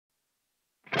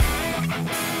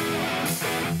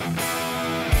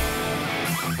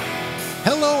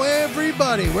Hello,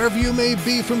 everybody, wherever you may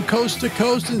be from coast to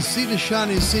coast and sea to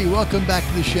shining sea. Welcome back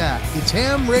to the Shack. It's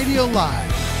Ham Radio Live.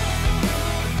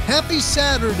 Happy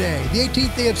Saturday, the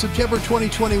 18th day of September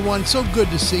 2021. So good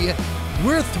to see you.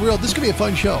 We're thrilled. This is going to be a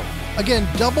fun show. Again,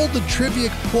 double the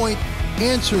trivia point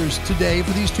answers today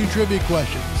for these two trivia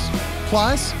questions.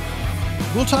 Plus,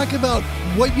 we'll talk about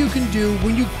what you can do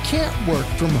when you can't work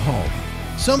from home.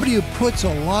 Somebody who puts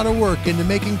a lot of work into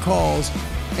making calls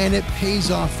and it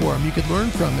pays off for them. You could learn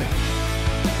from it.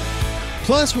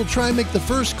 Plus, we'll try and make the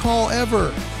first call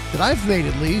ever that I've made,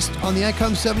 at least, on the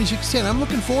Icom 7610. I'm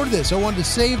looking forward to this. I wanted to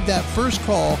save that first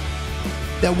call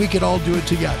that we could all do it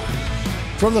together.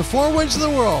 From the four winds of the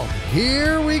world,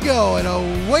 here we go, and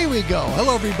away we go.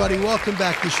 Hello, everybody. Welcome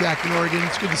back to Shack in Oregon.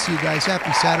 It's good to see you guys.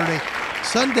 Happy Saturday.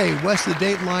 Sunday, west of the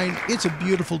date line. It's a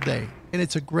beautiful day, and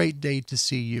it's a great day to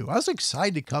see you. I was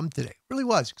excited to come today. Really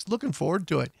was. Looking forward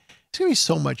to it. It's going to be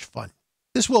so much fun.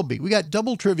 This will be. We got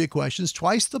double trivia questions,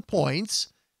 twice the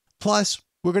points. Plus,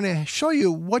 we're going to show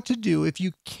you what to do if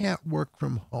you can't work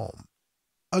from home.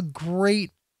 A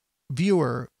great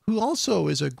viewer who also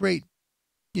is a great,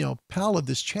 pal of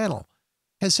this channel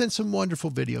has sent some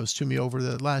wonderful videos to me over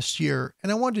the last year.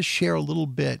 And I wanted to share a little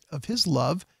bit of his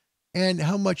love and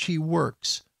how much he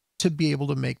works to be able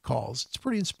to make calls. It's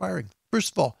pretty inspiring.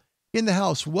 First of all, in the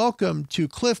house, welcome to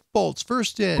Cliff Bolts.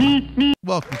 First in.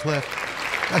 Welcome, Cliff.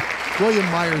 William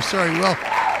Myers. Sorry, Will.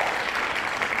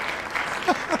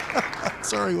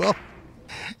 Sorry, Will.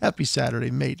 Happy Saturday,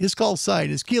 mate. His call sign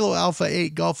is Kilo Alpha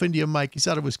 8 Golf India Mike. He's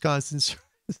out of Wisconsin.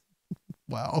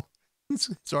 Wow. It's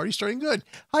already starting good.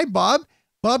 Hi, Bob.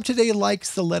 Bob today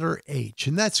likes the letter H,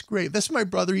 and that's great. That's my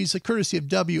brother. He's a courtesy of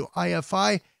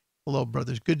WIFI. Hello,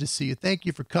 brothers. Good to see you. Thank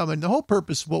you for coming. The whole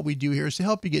purpose of what we do here is to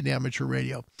help you get in amateur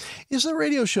radio. It's a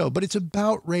radio show, but it's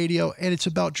about radio, and it's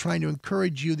about trying to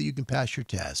encourage you that you can pass your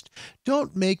test.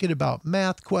 Don't make it about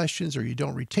math questions or you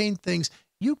don't retain things.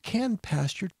 You can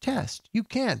pass your test. You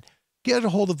can. Get a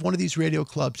hold of one of these radio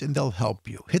clubs, and they'll help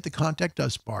you. Hit the Contact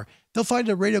Us bar. They'll find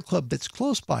a radio club that's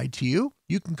close by to you.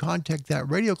 You can contact that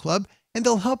radio club, and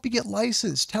they'll help you get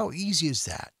licensed. How easy is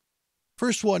that?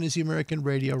 First one is the American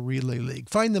Radio Relay League.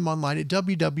 Find them online at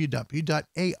www.arl.org.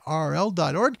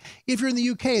 If you're in the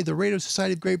UK, the Radio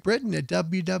Society of Great Britain at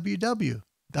www.rsgb.org.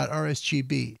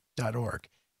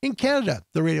 In Canada,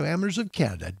 the Radio Amateurs of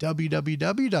Canada,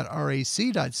 www.rac.ca.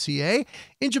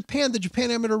 In Japan, the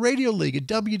Japan Amateur Radio League at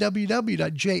www.jarl.org.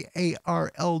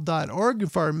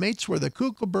 And for our mates where the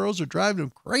kookaburras are driving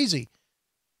them crazy.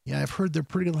 Yeah, I've heard they're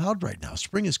pretty loud right now.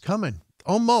 Spring is coming.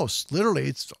 Almost. Literally,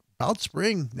 it's about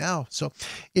spring now. So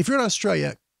if you're in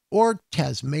Australia or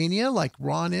Tasmania, like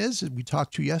Ron is, as we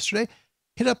talked to yesterday,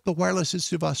 hit up the Wireless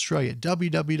Institute of Australia,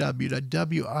 www.wia.org.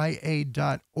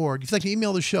 If you'd like to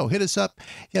email the show, hit us up.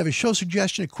 If you have a show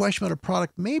suggestion, a question about a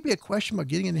product, maybe a question about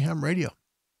getting into ham radio,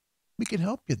 we can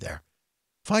help you there.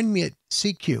 Find me at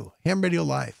CQ,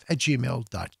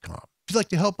 hamradiolive@gmail.com. If you'd like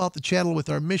to help out the channel with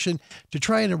our mission to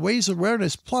try and raise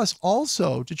awareness, plus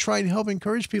also to try and help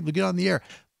encourage people to get on the air,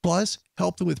 plus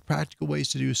help them with practical ways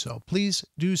to do so, please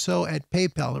do so at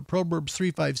PayPal at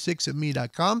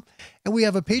proverbs356@me.com. And we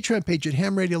have a Patreon page at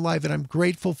Ham Radio Live, and I'm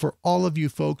grateful for all of you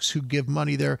folks who give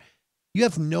money there. You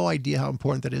have no idea how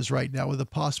important that is right now with a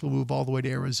possible move all the way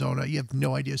to Arizona. You have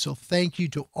no idea. So thank you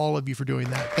to all of you for doing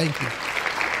that. Thank you.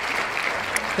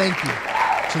 Thank you.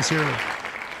 Sincerely.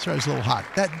 Sorry, I was a little hot.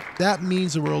 That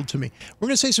means the world to me. We're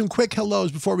going to say some quick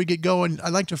hellos before we get going.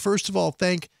 I'd like to first of all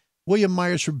thank William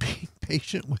Myers for being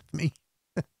patient with me.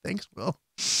 Thanks, Will.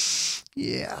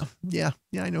 Yeah,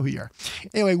 I know who you are.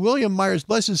 Anyway, William Myers,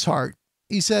 bless his heart.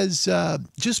 He says,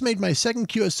 just made my second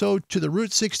QSO to the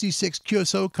Route 66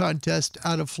 QSO contest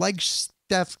out of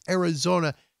Flagstaff,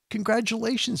 Arizona.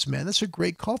 Congratulations, man. That's a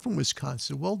great call from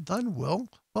Wisconsin. Well done, Will.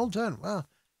 Well done. Wow.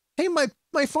 Hey, my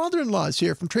father-in-law is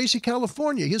here from Tracy,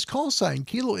 California. His call sign,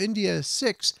 Kilo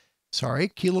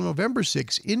November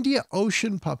 6, India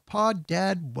Ocean Papa.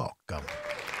 Dad, welcome.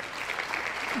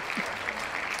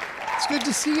 It's good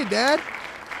to see you, Dad.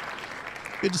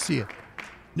 Good to see you.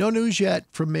 No news yet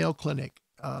from Mayo Clinic.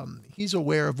 He's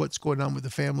aware of what's going on with the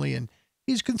family, and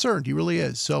he's concerned. He really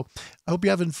is. So I hope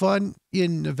you're having fun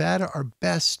in Nevada. Our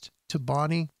best to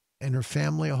Bonnie and her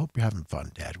family. I hope you're having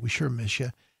fun, Dad. We sure miss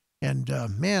you. And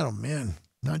man, oh man,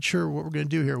 not sure what we're going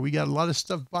to do here. We got a lot of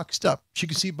stuff boxed up. As you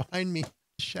can see behind me, the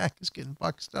shack is getting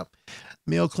boxed up.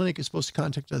 Mayo Clinic is supposed to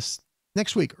contact us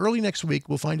next week, early next week.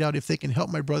 We'll find out if they can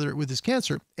help my brother with his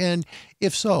cancer. And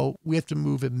if so, we have to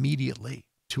move immediately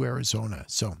to Arizona.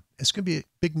 So it's going to be a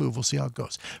big move. We'll see how it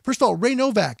goes. First of all, Ray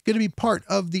Novak, going to be part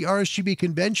of the RSGB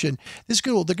convention. This is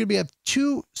cool. They're going to have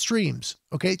 2 streams,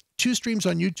 okay? 2 streams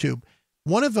on YouTube.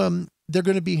 One of them, they're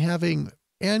going to be having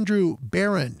Andrew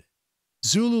Barron,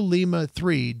 Zulu Lima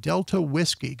 3, Delta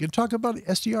Whiskey. Going to talk about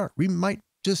SDR. We might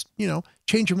just,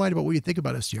 change your mind about what you think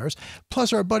about SDRs.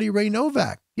 Plus our buddy Ray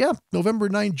Novak. Yeah, November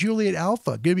 9, Juliet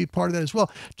Alpha. Going to be part of that as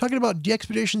well. Talking about the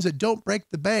expeditions that don't break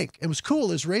the bank. And what's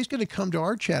cool is Ray's going to come to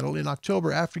our channel in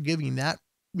October after giving that,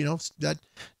 that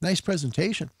nice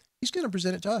presentation. He's going to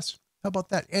present it to us. How about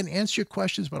that? And answer your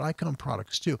questions about Icom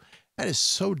products too. That is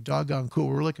so doggone cool.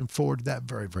 We're looking forward to that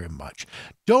very, very much.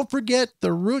 Don't forget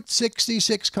the Route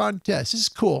 66 contest. This is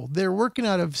cool. They're working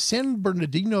out of San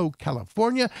Bernardino,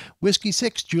 California. Whiskey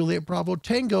 6, Juliet Bravo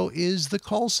Tango is the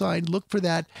call sign. Look for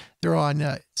that. They're on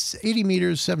 80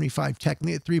 meters, 75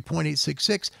 technically at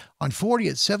 3.866, on 40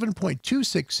 at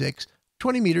 7.266,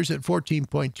 20 meters at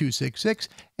 14.266,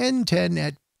 and 10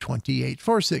 at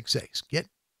 28.466. Get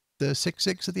the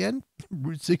 66 at the end,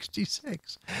 Route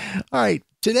 66. All right,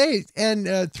 today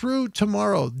and through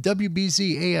tomorrow,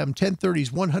 WBZ AM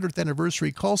 1030's 100th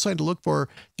anniversary call sign to look for.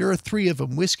 There are 3 of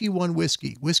them: Whiskey 1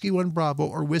 Whiskey, Whiskey 1 Bravo,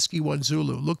 or Whiskey 1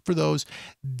 Zulu. Look for those.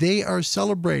 They are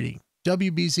celebrating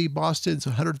WBZ Boston's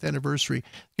 100th anniversary.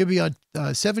 Going to be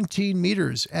on 17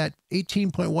 meters at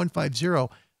 18.150,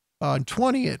 on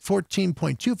 20 at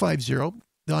 14.250,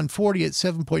 on 40 at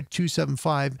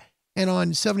 7.275, and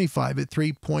on 75 at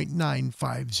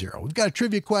 3.950. We've got a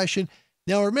trivia question.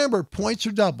 Now remember, points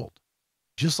are doubled.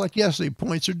 Just like yesterday,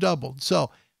 points are doubled.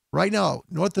 So right now,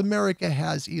 North America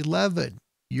has 11,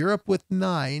 Europe with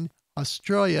 9,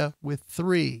 Australia with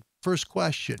 3. First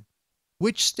question: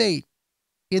 which state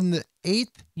in the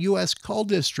 8th U.S. Call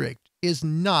District is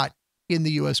not in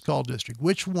the U.S. Call District?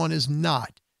 Which one is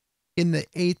not in the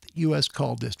 8th U.S.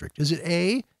 Call District? Is it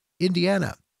A,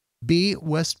 Indiana, B,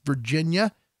 West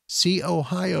Virginia, C,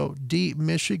 Ohio, D,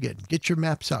 Michigan? Get your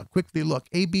maps out. Quickly look.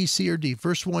 A, B, C, or D.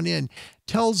 First one in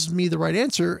tells me the right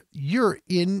answer. You're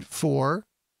in for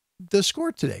the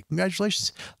score today.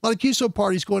 Congratulations. A lot of QSO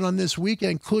parties going on this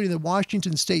weekend, including the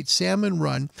Washington State Salmon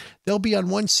Run. They'll be on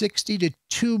 160 to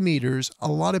 2 meters. A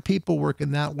lot of people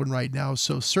working that one right now,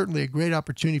 so certainly a great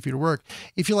opportunity for you to work.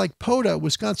 If you like POTA,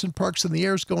 Wisconsin Parks in the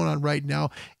Air is going on right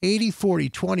now. 80, 40,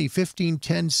 20, 15,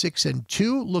 10, 6, and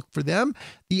 2. Look for them.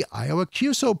 The Iowa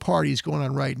QSO party is going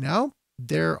on right now.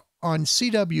 They're on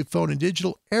CW, phone, and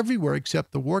digital everywhere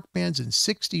except the work bands in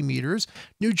 60 meters.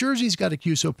 New Jersey's got a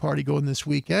QSO party going this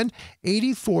weekend.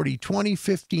 80, 40, 20,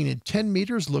 15, and 10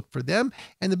 meters. Look for them.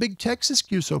 And the big Texas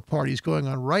QSO party is going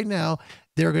on right now.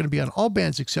 They're going to be on all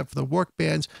bands except for the work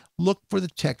bands. Look for the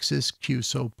Texas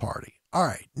QSO party. All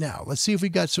right, now let's see if we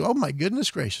got some. Oh my goodness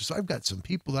gracious, I've got some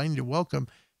people that I need to welcome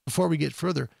before we get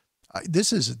further.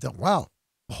 This is, wow,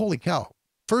 holy cow.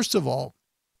 First of all,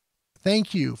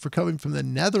 thank you for coming from the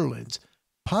Netherlands.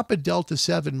 Papa Delta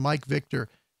 7, Mike Victor,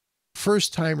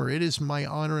 first timer. It is my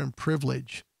honor and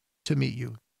privilege to meet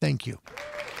you. Thank you.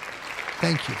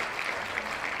 Thank you.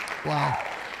 Wow.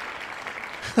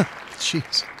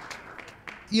 Jeez.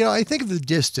 I think of the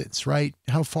distance, right?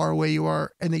 How far away you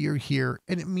are and that you're here,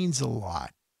 and it means a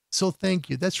lot. So thank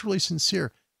you. That's really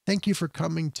sincere. Thank you for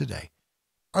coming today.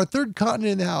 Our third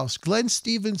continent in the house, Glenn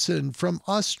Stevenson from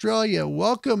Australia.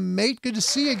 Welcome, mate. Good to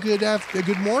see you.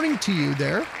 Good morning to you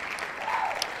there.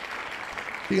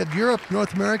 We got Europe,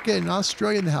 North America, and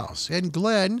Australia in the house. And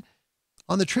Glenn,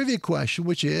 on the trivia question,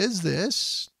 which is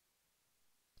this.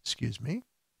 Excuse me.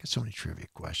 Got so many trivia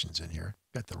questions in here.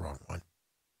 Got the wrong one.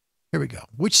 Here we go.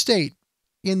 Which state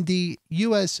in the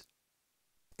U.S.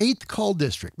 8th Call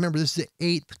District? Remember, this is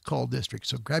the 8th Call District,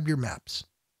 so grab your maps.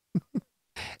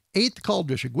 8th Call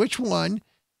District. Which one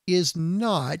is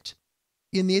not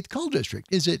in the 8th Call District?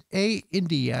 Is it A,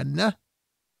 Indiana?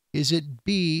 Is it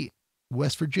B,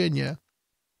 West Virginia?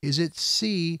 Is it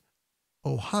C,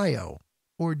 Ohio?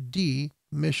 Or D,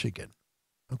 Michigan?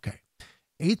 Okay.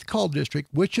 8th Call District.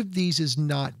 Which of these is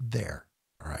not there?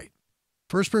 All right.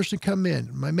 First person to come in,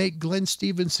 my mate Glenn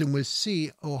Stevenson with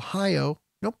C, Ohio.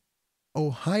 Nope.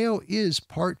 Ohio is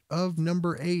part of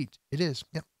number 8. It is.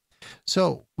 Yep.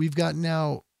 So we've got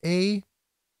now A,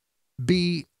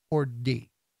 B, or D.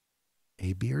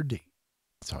 A, B, or D.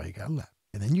 That's all you got left.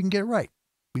 And then you can get it right.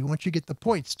 We want you to get the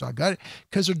points. Got it?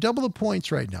 Because they're double the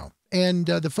points right now. And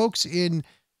the folks in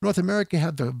North America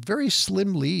have a very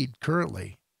slim lead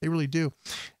currently. They really do.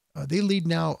 They lead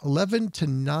now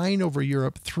 11-9 over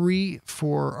Europe, 3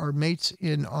 for our mates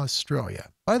in Australia.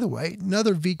 By the way,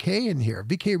 another VK in here.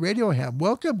 VK Radio Ham.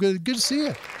 Welcome. Good to see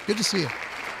you. Good to see you.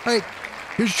 All right.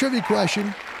 Here's a trivia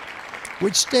question.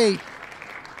 Which state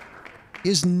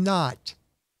is not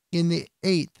in the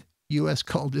 8th U.S.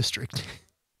 call district.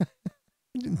 I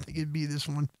didn't think it'd be this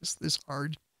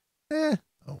hard. Oh,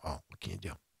 well, what can you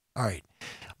do? All right.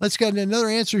 Let's get another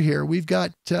answer here. We've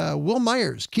got Will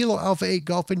Myers, Kilo Alpha 8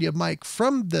 Golf India Mike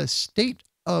from the state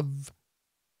of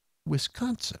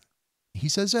Wisconsin. He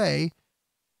says A,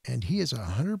 and he is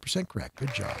 100% correct.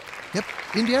 Good job. Yep,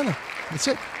 Indiana. That's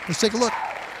it. Let's take a look.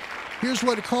 Here's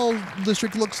what a call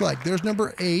district looks like. There's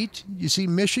number 8. You see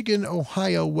Michigan,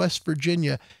 Ohio, West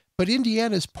Virginia, but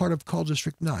Indiana is part of call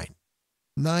district 9.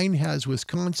 9 has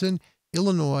Wisconsin,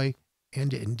 Illinois,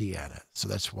 and Indiana. So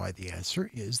that's why the answer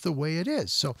is the way it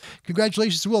is. So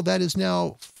congratulations, Will. That is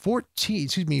now 14.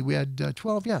 Excuse me. We had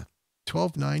 12. Yeah.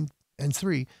 12, 9, and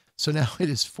 3. So now it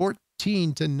is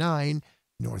 14-9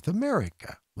 North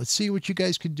America. Let's see what you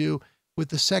guys can do with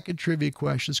the second trivia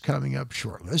questions coming up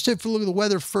shortly. Let's take a look at the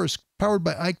weather first, powered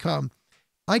by Icom.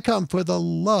 Icom, for the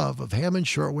love of ham and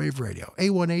shortwave radio.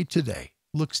 A1A today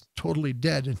looks totally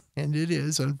dead, and it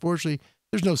is. Unfortunately,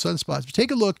 there's no sunspots. But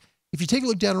take a look. If you take a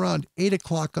look down around 8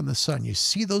 o'clock on the sun, you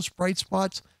see those bright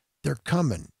spots? They're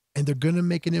coming, and they're going to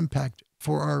make an impact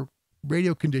for our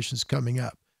radio conditions coming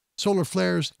up. Solar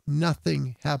flares,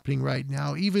 nothing happening right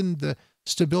now. Even the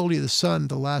stability of the sun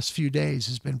the last few days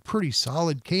has been pretty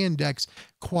solid. K-index,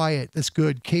 quiet. That's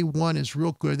good. K1 is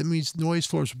real good. That means noise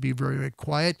floors will be very, very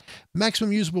quiet.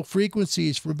 Maximum usable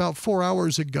frequencies from about 4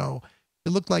 hours ago. It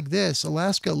looked like this.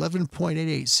 Alaska,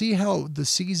 11.88. See how the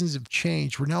seasons have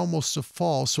changed. We're now almost to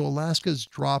fall, so Alaska's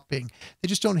dropping. They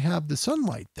just don't have the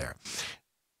sunlight there.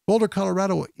 Boulder,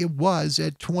 Colorado, it was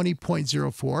at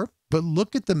 20.04, but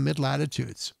look at the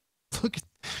mid-latitudes.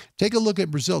 Take a look at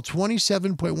Brazil,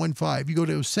 27.15. You go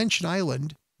to Ascension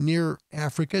Island near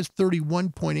Africa, it's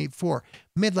 31.84.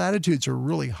 Mid-latitudes are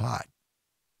really hot.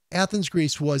 Athens,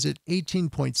 Greece was at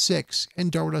 18.6,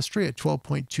 and Darwin, Australia,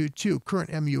 12.22,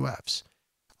 current MUFs.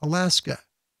 Alaska,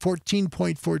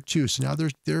 14.42, so now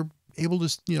they're able to,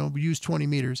 use 20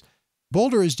 meters.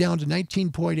 Boulder is down to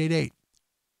 19.88.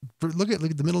 Look at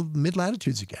the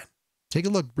mid-latitudes again. Take a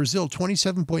look. Brazil,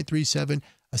 27.37.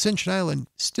 Ascension Island,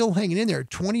 still hanging in there,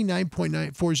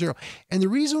 29.940. And the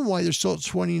reason why they're still at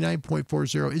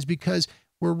 29.40 is because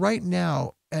we're right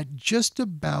now at just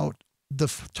about the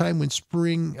time when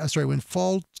when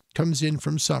fall comes in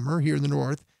from summer here in the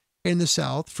north, and the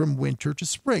south from winter to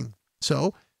spring.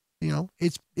 So,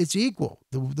 it's equal.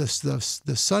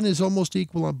 The sun is almost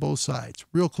equal on both sides,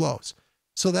 real close.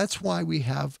 So that's why we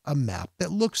have a map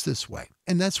that looks this way.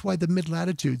 And that's why the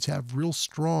mid-latitudes have real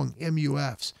strong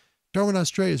MUFs. Darwin,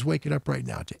 Australia is waking up right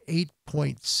now to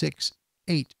 8.68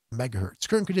 megahertz.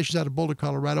 Current conditions out of Boulder,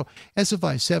 Colorado,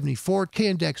 SFI 74,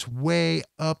 K-index way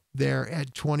up there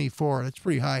at 24. That's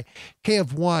pretty high. K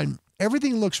of 1,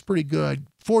 everything looks pretty good.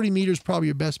 40 meters, probably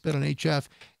your best bet on HF.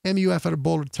 MUF out of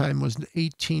Boulder time was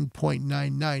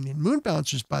 18.99. And moon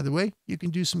bouncers, by the way, you can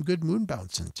do some good moon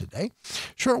bouncing today.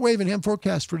 Shortwave and ham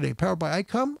forecast for today, powered by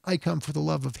Icom. Icom, for the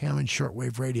love of ham and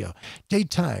shortwave radio.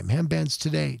 Daytime, ham bands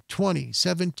today, 20,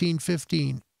 17,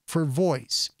 15 for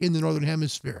voice in the northern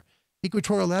hemisphere.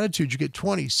 Equatorial latitude, you get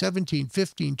 20, 17,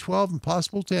 15, 12, and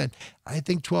possible 10. I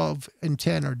think 12 and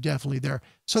 10 are definitely there.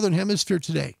 Southern hemisphere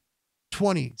today,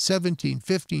 20, 17,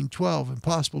 15, 12, and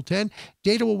possible 10.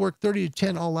 Data will work 30 to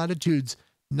 10, all latitudes.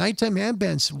 Nighttime ham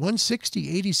bands, 160,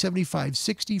 80, 75,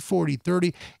 60, 40,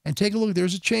 30. And take a look,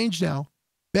 there's a change now.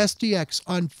 Best DX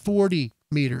on 40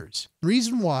 meters. The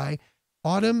reason why,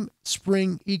 autumn,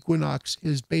 spring equinox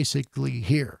is basically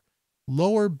here.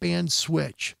 Lower band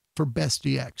switch for best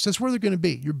DX. That's where they're going to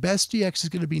be. Your best DX is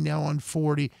going to be now on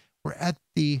 40. We're at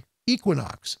the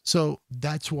equinox. So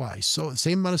that's why. So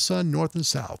same amount of sun, north and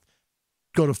south.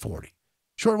 Go to 40.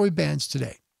 Shortwave bands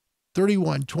today,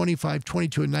 31, 25,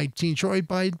 22, and 19. Shortwave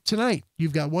by tonight,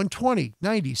 you've got 120,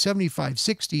 90, 75,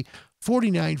 60,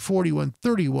 49, 41,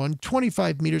 31,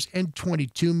 25 meters, and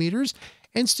 22 meters.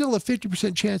 And still a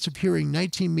 50% chance of hearing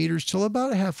 19 meters till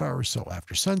about a half hour or so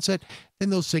after sunset. Then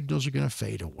those signals are going to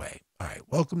fade away. All right,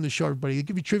 welcome to the show, everybody. I'll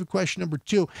give you trivia question number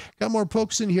 2. Got more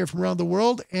folks in here from around the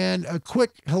world. And a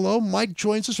quick hello. Mike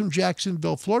joins us from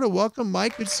Jacksonville, Florida. Welcome,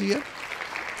 Mike. Good to see you.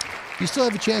 You still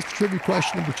have a chance for trivia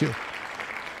question number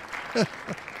 2.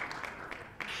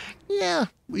 Yeah,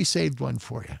 we saved one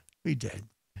for you. We did.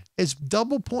 It's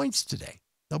double points today.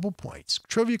 Double points.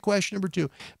 Trivia question number 2.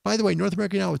 By the way, North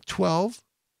America now with 12,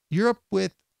 Europe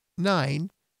with 9,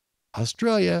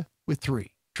 Australia with 3.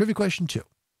 Trivia question 2.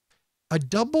 A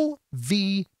double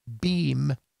V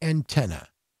beam antenna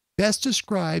best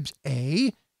describes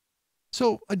a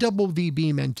double V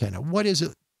beam antenna. What is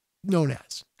it known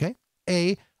as? Okay.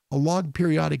 A log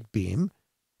periodic beam.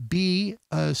 B,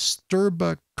 a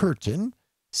Sturba curtain.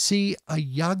 C, a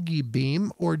Yagi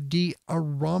beam, or D, a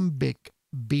rhombic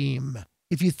beam?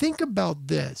 If you think about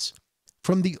this,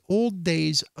 from the old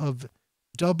days of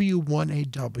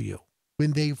W1AW,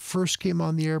 when they first came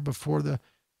on the air before the,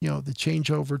 the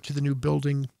changeover to the new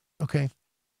building, okay,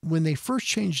 when they first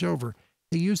changed over,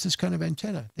 they used this kind of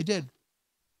antenna. They did.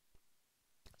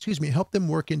 Excuse me, help them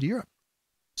work into Europe.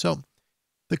 So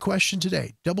the question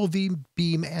today, double V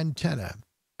beam antenna,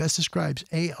 best describes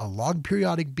A, a log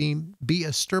periodic beam, B, a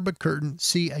Sturba curtain,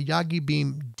 C, a Yagi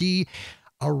beam, D,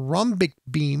 a rhombic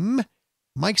beam.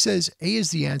 Mike says A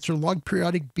is the answer. Log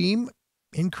periodic beam,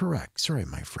 incorrect. Sorry,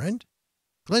 my friend.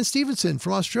 Glenn Stevenson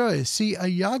from Australia, C, a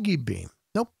Yagi beam.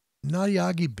 Nope, not a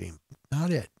Yagi beam. Not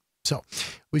it. So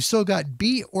we've still got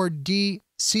B or D.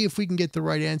 See if we can get the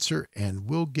right answer, and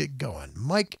we'll get going.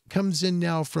 Mike comes in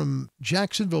now from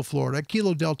Jacksonville, Florida.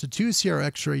 Kilo Delta 2, Sierra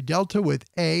X-ray Delta with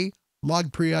A,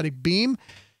 log periodic beam.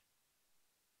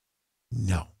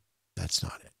 No, that's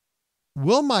not it.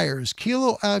 Will Myers,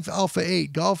 Kilo Alpha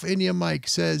 8, Golf India Mike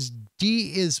says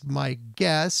D is my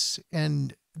guess,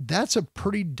 and that's a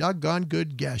pretty doggone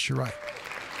good guess. You're right.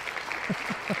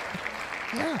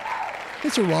 Yeah,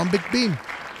 it's a rhombic beam.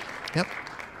 Yep,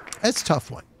 that's a tough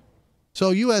one.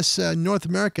 So U.S., North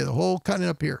America, the whole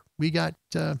continent up here, we got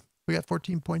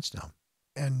 14 points now.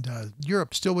 And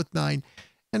Europe still with 9.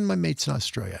 And my mates in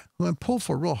Australia, who I'm pulled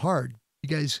for real hard, you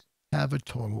guys have a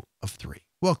total of 3.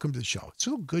 Welcome to the show. It's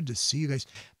so good to see you guys.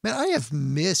 Man, I have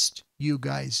missed you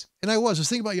guys. And I was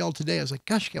thinking about y'all today. I was like,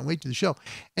 gosh, I can't wait to the show.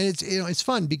 And it's, it's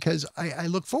fun because I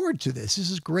look forward to this. This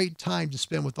is a great time to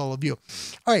spend with all of you.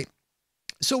 All right.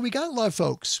 So we got a lot of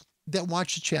folks that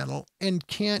watch the channel and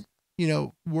can't,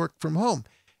 work from home.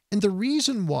 And the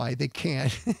reason why they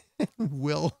can't,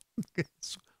 woohoo!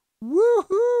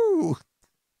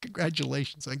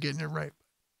 Congratulations on getting it right.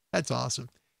 That's awesome.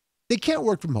 They can't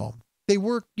work from home. They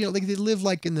work, they live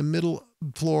like in the middle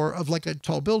floor of like a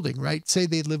tall building, right? Say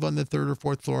they live on the 3rd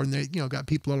or 4th floor and they, got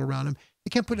people all around them. They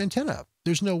can't put an antenna up.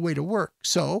 There's no way to work.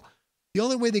 So the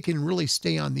only way they can really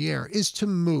stay on the air is to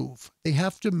move. They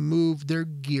have to move their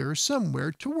gear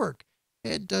somewhere to work.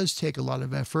 It does take a lot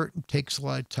of effort and takes a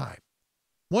lot of time.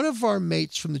 One of our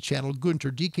mates from the channel,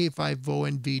 Gunter,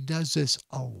 DK5ONV, does this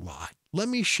a lot. Let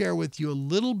me share with you a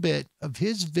little bit of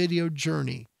his video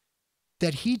journey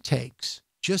that he takes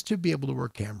just to be able to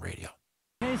work ham radio.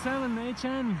 K7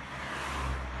 HN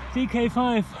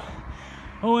DK5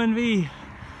 ONV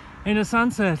in the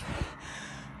sunset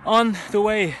on the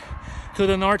way to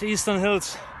the northeastern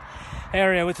hills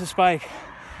area with his bike.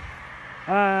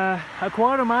 A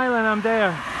quarter mile and I'm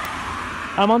there.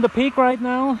 I'm on the peak right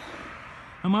now.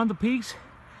 I'm on the peaks.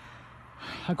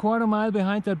 A quarter mile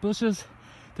behind that bushes,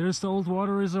 there's the old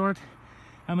water resort.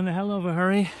 I'm in a hell of a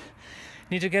hurry.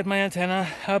 Need to get my antenna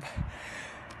up.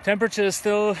 Temperature is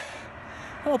still,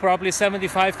 probably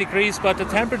 75 degrees, but the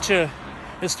temperature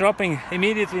is dropping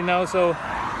immediately now. So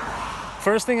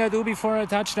first thing I do before I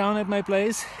touch down at my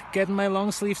place, getting my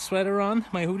long sleeve sweater on,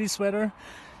 my hoodie sweater,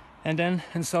 and then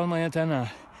install my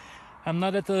antenna. I'm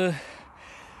not at the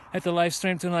live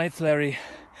stream tonight, Larry.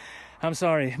 I'm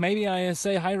sorry. Maybe I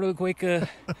say hi real quick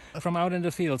from out in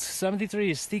the fields. 73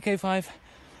 is DK5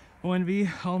 ONV,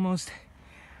 almost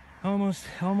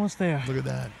there. Look at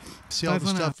that. See all the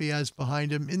stuff he has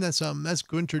behind him. Isn't that something? That's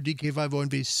Gunter, DK5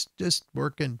 ONV, just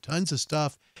working tons of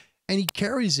stuff. And he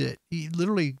carries it. He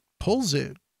literally pulls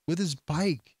it with his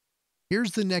bike.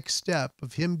 Here's the next step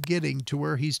of him getting to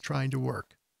where he's trying to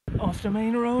work. Off the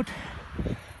main road,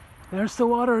 there's the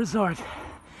water resort.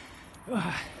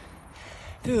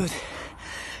 Dude,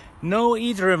 no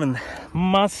e-driven,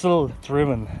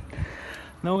 muscle-driven,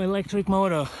 no electric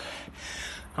motor.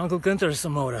 Uncle Gunter's the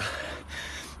motor.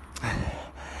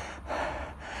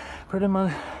 Pretty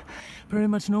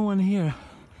much no one here.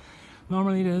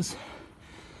 Normally there's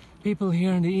people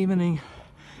here in the evening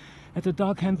at the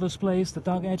dog handler's place, the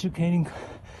dog educating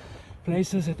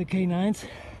places at the K9s.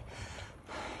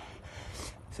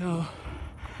 So,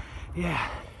 yeah.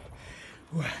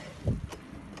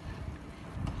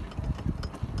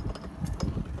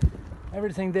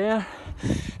 Everything there.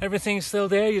 Everything's still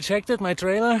there. You checked it? My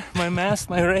trailer, my mast,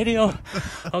 my radio.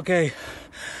 Okay.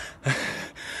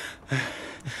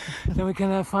 Then we can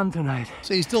have fun tonight.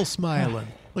 So he's still smiling.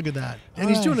 Look at that. And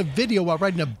he's doing a video while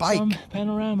riding a bike. Some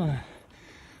panorama.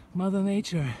 Mother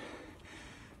Nature.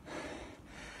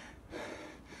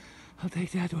 I'll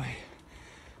take that way.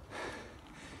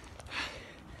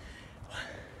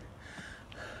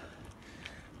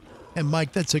 And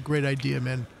Mike, that's a great idea,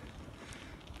 man.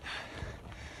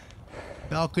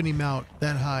 Balcony mount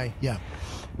that high. Yeah.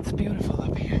 It's beautiful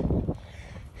up here.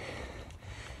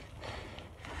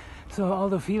 So all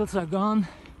the fields are gone.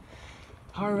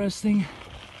 harvesting.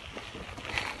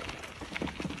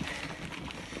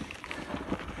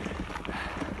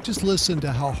 Just listen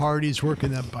to how hard he's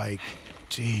working that bike.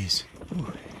 Jeez.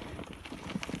 Ooh.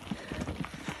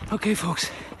 Okay,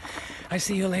 folks. I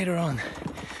see you later on.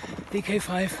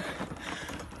 DK5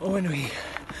 ONV.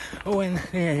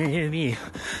 ONV.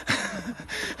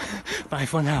 Bye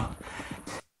for now.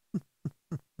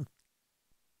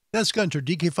 That's Gunter,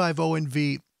 DK5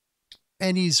 ONV.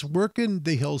 And he's working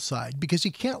the hillside because he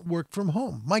can't work from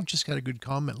home. Mike just got a good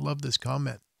comment. Love this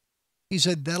comment. He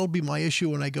said, that'll be my issue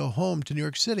when I go home to New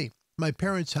York City. My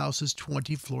parents' house is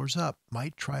 20 floors up.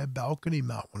 Might try a balcony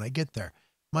mount when I get there.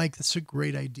 Mike, that's a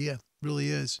great idea. Really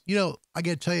is. You know, I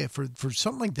got to tell you, for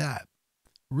something like that,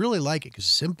 really like it because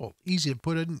it's simple, easy to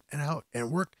put in and out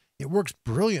and work. It works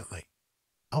brilliantly.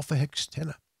 Alpha Hex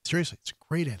antenna. Seriously, it's a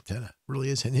great antenna. It really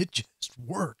is. And it just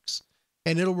works.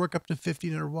 And it'll work up to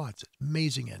 1,500 watts. It's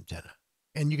amazing antenna.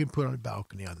 And you can put on a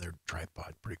balcony on their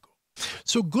tripod. Pretty cool.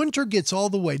 So Gunter gets all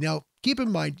the way. Now, keep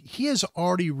in mind, he has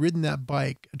already ridden that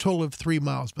bike a total of 3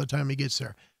 miles by the time he gets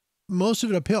there. Most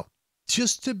of it uphill,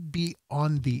 just to be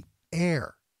on the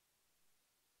air.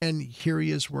 And here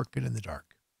he is working in the dark.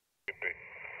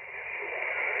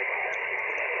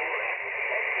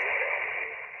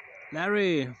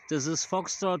 Larry, this is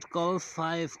Foxtrot Golf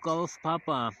 5 Golf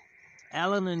Papa.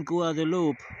 Alan in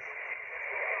Guadeloupe.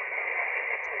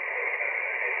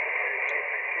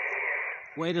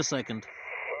 Wait a second.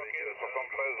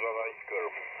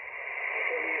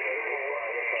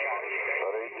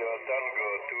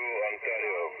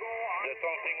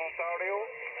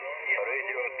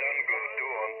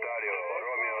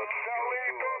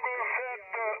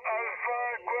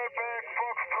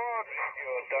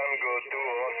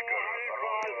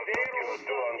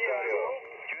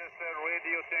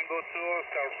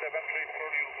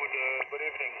 Good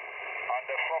evening. On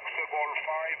the Fox Golf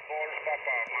 5 Golf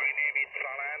Papa, my name is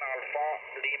Alan Alpha,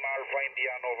 Lima Alpha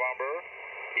India November.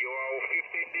 You are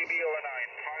 15 dB over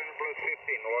 9, 5 plus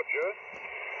 15, Roger.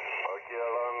 Okay,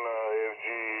 Alan, FG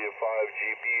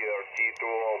 5GP or T2,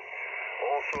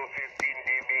 also 15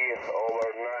 dB over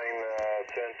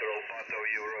 9, Central part of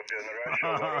European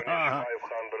Russia, 500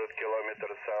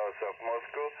 kilometers south of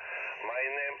Moscow. My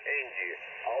name Angie,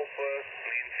 Alpha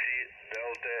Lindsay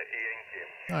Delta Yankee.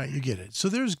 All right, you get it. So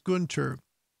there's Gunter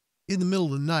in the middle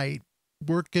of the night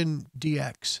working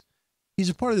DX. He's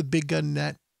a part of the Big Gun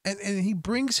Net, and he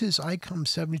brings his Icom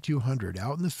 7200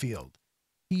 out in the field.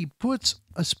 He puts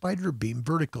a spider beam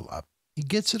vertical up. He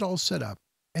gets it all set up,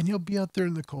 and he'll be out there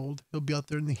in the cold. He'll be out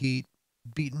there in the heat,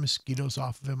 beating mosquitoes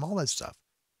off of him, all that stuff.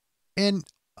 And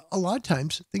a lot of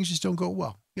times, things just don't go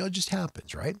well. You know, it just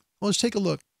happens, right? Well, let's take a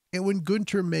look at when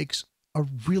Gunter makes a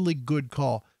really good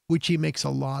call, which he makes a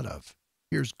lot of.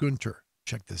 Here's Gunter.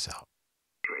 Check this out.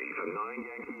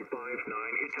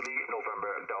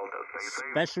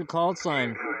 Special call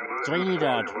sign,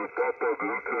 Trinidad.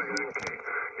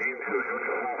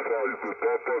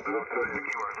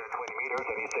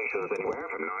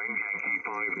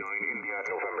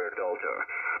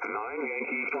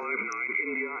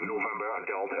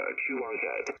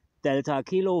 Delta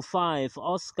Kilo 5,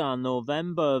 Oscar,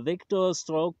 November, Victor,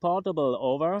 stroke portable,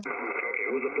 over. Okay,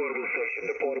 who's the portable station?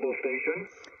 The portable station?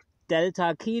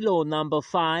 Delta Kilo number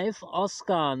 5,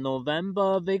 Oscar,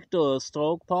 November, Victor,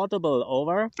 stroke portable,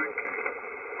 over.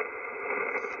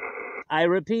 I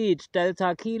repeat,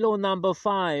 Delta Kilo number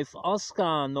 5,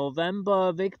 Oscar,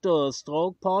 November, Victor,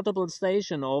 stroke portable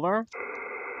station, over.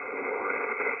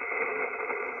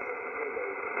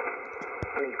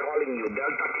 He's calling you,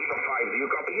 Delta Kilo 5, do you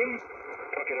copy him?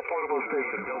 Okay, the portable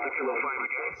station, Delta Kilo 5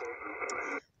 again.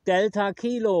 Delta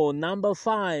Kilo number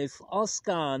 5,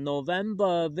 Oscar,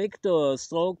 November, Victor,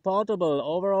 stroke portable,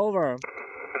 over. Okay,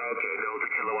 Delta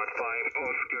Kilo 5,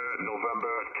 Oscar,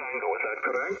 November, Tango, is that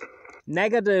correct?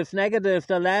 Negative.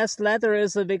 The last letter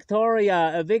is a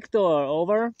Victoria, a Victor,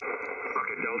 over. Okay,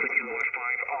 Delta Kilo 5,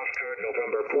 Oscar,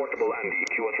 November, portable, Andy,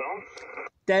 QSO?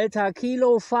 Delta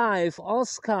Kilo 5,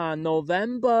 Oscar,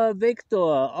 November, Victor,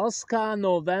 Oscar,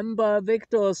 November,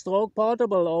 Victor, stroke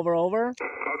portable, over. Okay,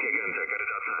 Gunter, get it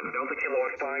up. Delta Kilo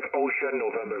 5, Ocean,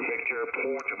 November, Victor,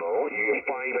 portable. You're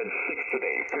 5 and 6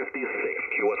 today, 56,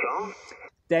 QSO?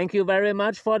 Thank you very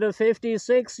much for the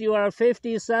 56. You are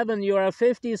 57. You are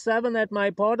 57 at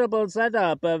my portable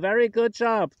setup. A very good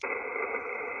job.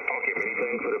 Okay, many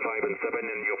thanks for the 5 and 7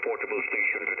 in your portable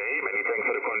station today. Many thanks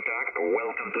for the contact.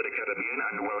 Welcome to the Caribbean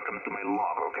and welcome to my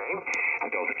log, okay?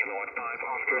 Delta Kilo 5,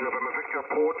 Oscar, November, Victor,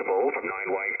 portable from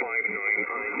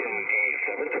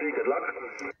 9Y59IND73. Good luck.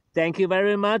 Thank you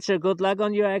very much. Good luck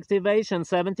on your activation,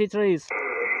 73s. Thank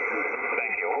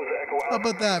you. Echo How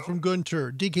about that from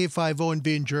Gunter,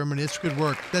 DK5ONV in Germany? It's good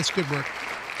work. That's good work.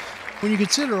 When you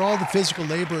consider all the physical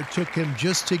labor it took him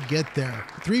just to get there,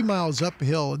 3 miles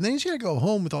uphill, and then he's got to go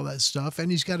home with all that stuff,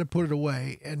 and he's got to put it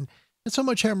away. And that's how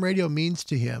much ham radio means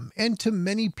to him and to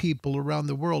many people around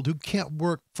the world who can't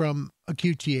work from a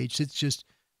QTH. It's just,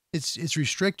 it's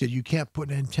restricted. You can't put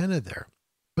an antenna there,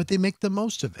 but they make the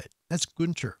most of it. That's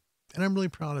Gunter, and I'm really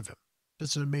proud of him.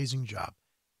 Does an amazing job.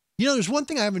 You know, there's one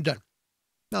thing I haven't done.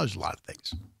 No, there's a lot of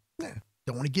things.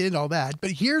 Don't want to get into all that,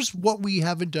 but here's what we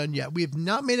haven't done yet. We have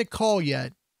not made a call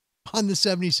yet on the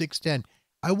 7610.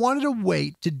 I wanted to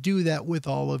wait to do that with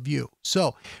all of you.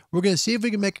 So we're going to see if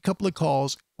we can make a couple of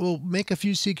calls. We'll make a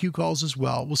few CQ calls as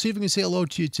well. We'll see if we can say hello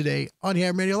to you today on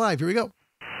Ham Radio Live. Here we go.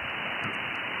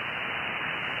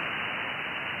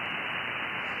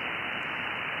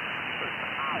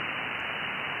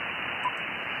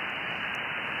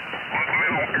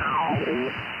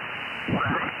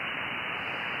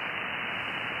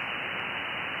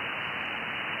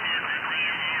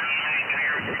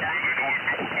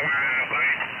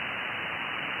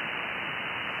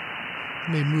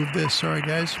 Let me move this. Sorry,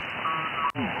 guys.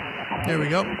 There we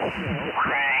go. I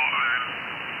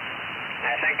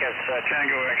think it's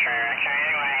Tango X-ray.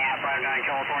 Anyway, 59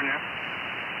 California.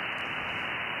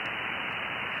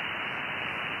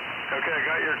 Okay,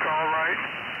 got your call right.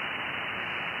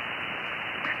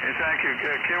 Hey, thank you.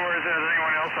 Keyword, is there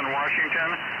anyone else in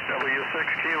Washington? W6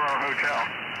 Kilo Hotel.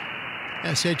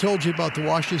 Yeah, see, I told you about the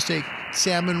Washington State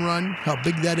Salmon Run, how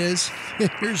big that is.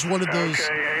 Here's one of those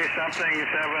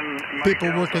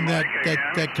people working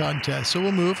that contest. So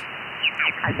we'll move.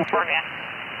 California.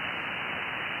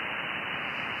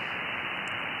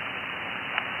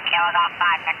 Kilo Golf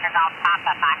 5, Victor Golf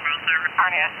Papa, 59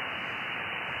 California.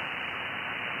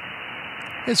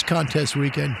 It's contest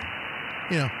weekend.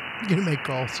 You know, you're going to make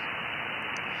calls.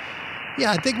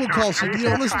 Yeah, I think we'll call some,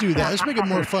 let's do that. Let's make it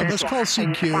more fun. Let's call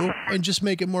CQ and just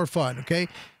make it more fun, okay?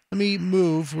 Let me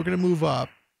move. We're going to move up.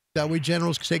 That way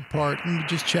generals can take part. Let me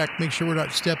just check, make sure we're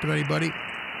not stepping on anybody.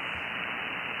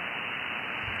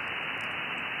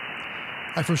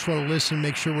 I first want to listen,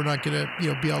 make sure we're not going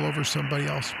to, be all over somebody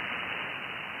else.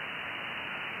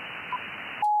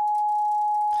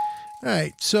 All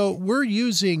right, so we're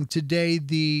using today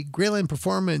the Greyland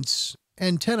Performance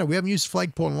antenna. We haven't used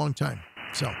flagpole in a long time.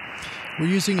 So we're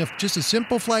using just a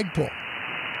simple flagpole.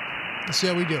 Let's see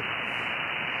how we do.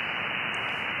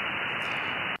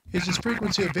 Is this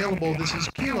frequency available? This is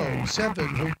Kilo 7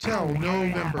 Hotel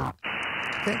November.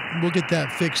 Okay, we'll get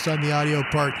that fixed on the audio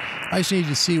part. I just need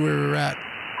to see where we're at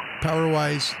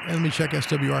power-wise. And let me check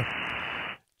SWR.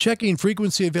 Checking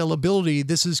frequency availability.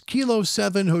 This is Kilo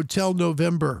 7 Hotel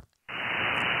November.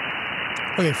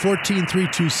 Okay,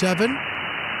 14327.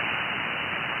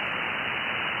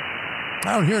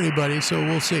 I don't hear anybody, so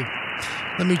we'll see.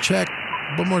 Let me check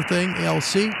one more thing,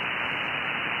 ALC.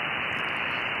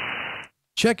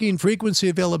 Checking frequency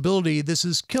availability. This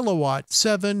is Kilowatt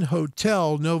 7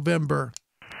 Hotel November.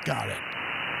 Got it.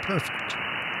 Perfect.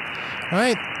 All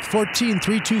right,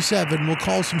 14327. We'll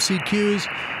call some CQs.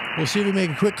 We'll see if we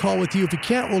make a quick call with you. If we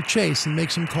can't, we'll chase and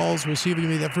make some calls. We'll see if we can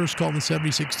make that first call in the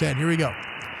 7610. Here we go.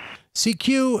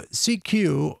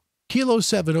 CQ, Kilo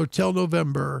 7 Hotel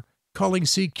November. Calling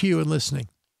CQ and listening.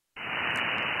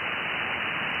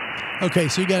 Okay,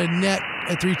 so you got a net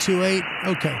at 328.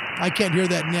 Okay, I can't hear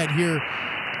that net here.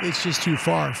 It's just too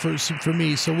far for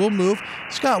me, so we'll move.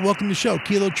 Scott, welcome to the show.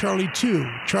 Kilo Charlie 2,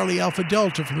 Charlie Alpha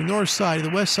Delta from the north side of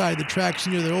the west side of the tracks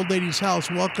near the old lady's house.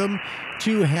 Welcome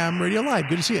to Ham Radio Live.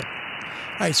 Good to see you.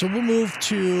 All right, so we'll move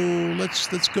to, let's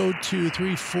go to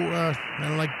 34. I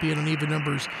don't like being on even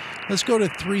numbers. Let's go to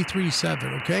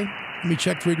 337, okay? Let me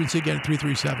check frequency again at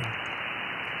 337.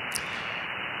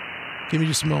 Give me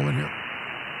just a moment here.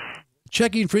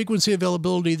 Checking frequency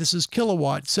availability. This is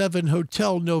Kilowatt 7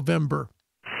 Hotel November.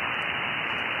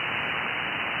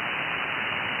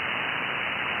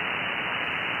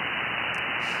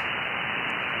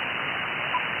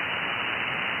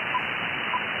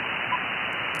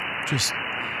 Just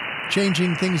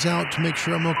changing things out to make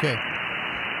sure I'm okay.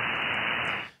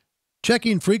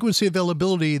 Checking frequency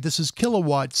availability. This is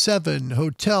Kilowatt 7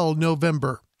 Hotel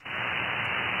November.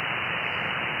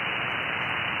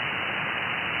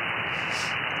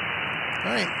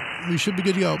 All right, we should be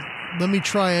good to go. Let me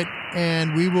try it,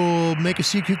 and we will make a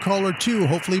CQ call or two,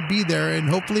 hopefully be there, and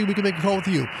hopefully we can make a call with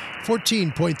you.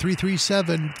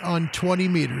 14.337 on 20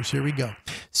 meters. Here we go.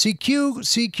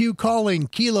 CQ calling,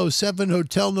 Kilo 7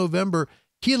 Hotel November.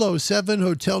 Kilo 7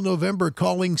 Hotel November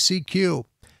calling CQ.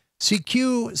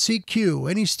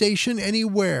 CQ, any station,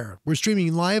 anywhere. We're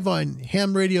streaming live on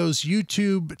Ham Radio's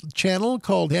YouTube channel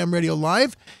called Ham Radio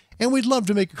Live. And we'd love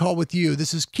to make a call with you.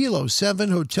 This is Kilo 7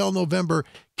 Hotel November,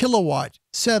 Kilowatt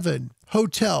 7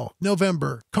 Hotel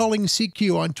November, calling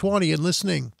CQ on 20 and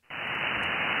listening.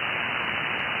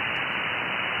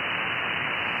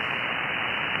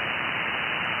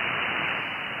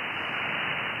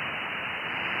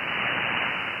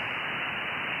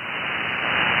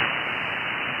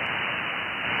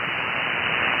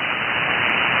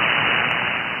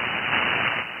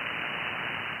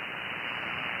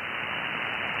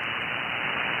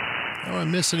 I don't want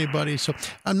to miss anybody, so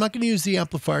I'm not going to use the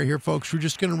amplifier here, folks. We're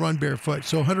just going to run barefoot.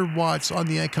 So 100 watts on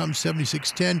the Icom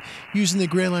 7610 using the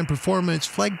Grand Line Performance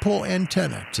flagpole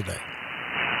antenna today.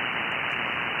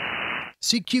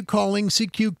 CQ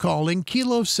calling,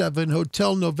 Kilo 7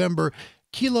 Hotel November,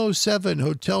 Kilo 7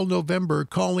 Hotel November,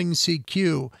 calling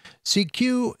CQ.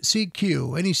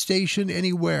 CQ, any station,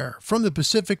 anywhere, from the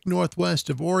Pacific Northwest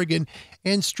of Oregon,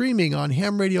 and streaming on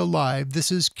HamRadio Live.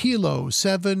 This is Kilo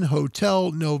 7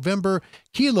 Hotel November,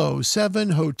 Kilo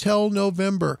 7 Hotel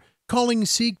November, calling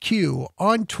CQ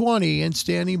on 20 and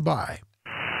standing by.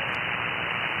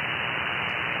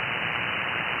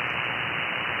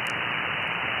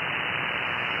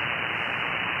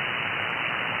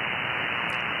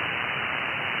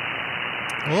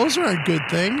 Well, those aren't good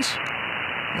things.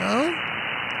 No?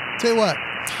 Tell you what,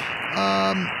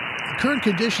 current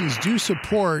conditions do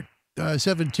support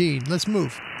 17. Let's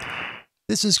move.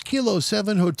 This is Kilo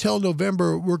 7 Hotel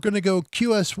November. We're going to go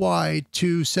QSY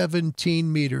to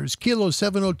 17 meters. Kilo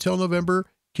 7 Hotel November,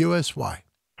 QSY.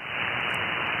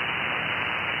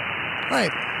 All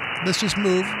right, let's just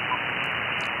move.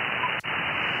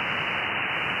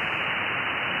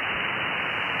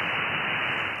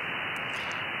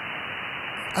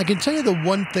 I can tell you the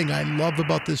one thing I love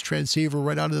about this transceiver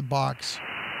right out of the box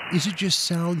is it just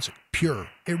sounds pure.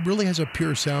 It really has a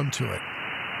pure sound to it.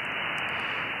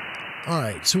 All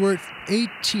right, so we're at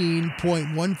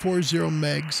 18.140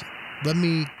 megs. Let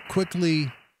me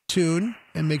quickly tune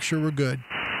and make sure we're good.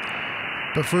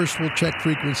 But first, we'll check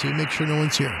frequency, make sure no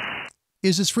one's here.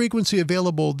 Is this frequency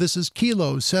available? This is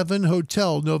Kilo 7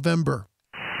 Hotel November.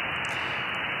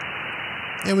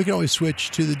 And we can always switch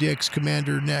to the DX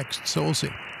Commander next, so we'll see.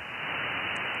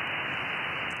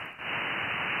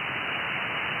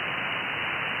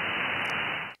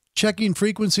 Checking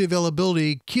frequency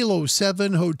availability, Kilo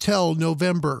 7 Hotel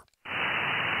November.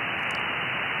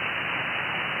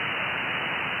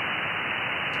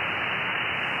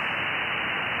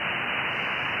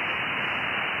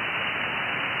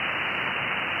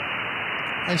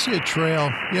 I see a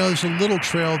trail. You know, there's a little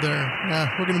trail there. Yeah,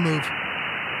 we're going to move.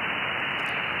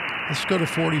 Let's go to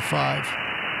 45.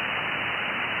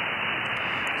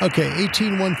 Okay,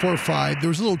 18145. There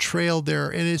was a little trail there,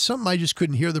 and it's something I just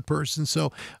couldn't hear the person.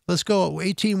 So let's go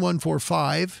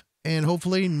 18145, and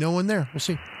hopefully no one there. We'll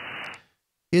see.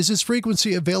 Is this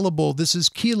frequency available? This is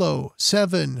Kilo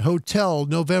 7 Hotel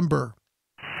November.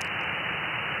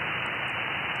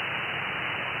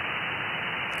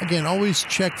 Again, always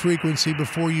check frequency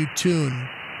before you tune.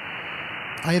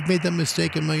 I have made that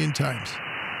mistake a million times.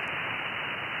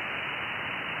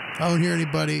 I don't hear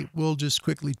anybody. We'll just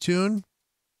quickly tune.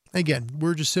 Again,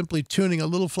 we're just simply tuning a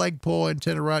little flagpole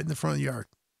antenna right in the front of the yard.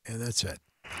 And that's it.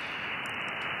 I'm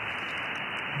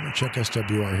going to check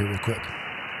SWR here real quick.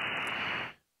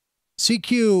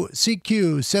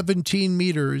 CQ, 17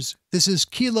 meters. This is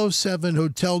Kilo 7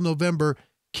 Hotel November.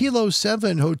 Kilo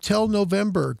 7 Hotel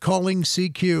November, calling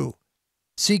CQ.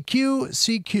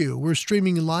 CQ. We're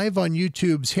streaming live on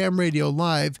YouTube's HamRadio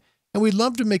Live. And we'd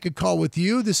love to make a call with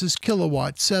you. This is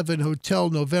Kilowatt 7 Hotel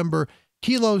November,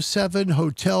 Kilo 7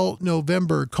 Hotel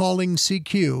November, calling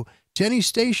CQ to any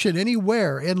station,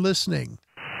 anywhere, and listening.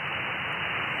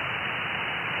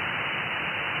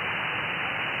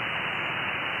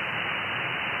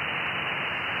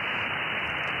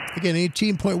 Again,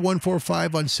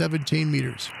 18.145 on 17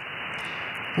 meters.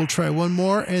 We'll try one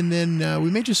more, and then we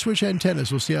may just switch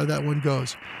antennas. We'll see how that one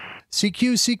goes.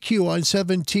 CQ on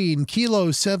 17,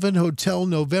 Kilo 7 Hotel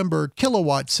November,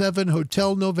 Kilowatt 7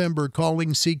 Hotel November,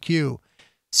 calling CQ.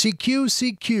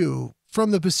 CQ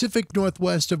from the Pacific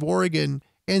Northwest of Oregon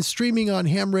and streaming on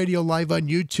HamRadio Live on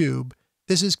YouTube.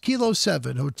 This is Kilo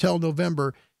 7 Hotel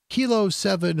November, Kilo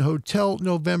 7 Hotel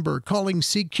November, calling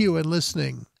CQ and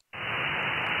listening.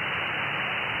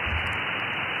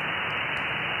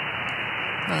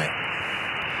 All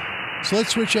right, so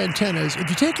let's switch antennas. If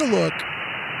you take a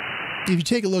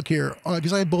look here,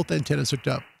 because I have both antennas hooked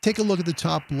up, take a look at the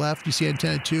top left. You see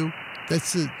antenna 2.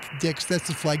 That's the DX. That's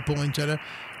the flagpole antenna.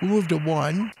 We'll move to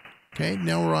 1. Okay,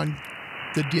 now we're on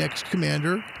the DX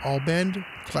Commander all band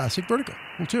classic vertical.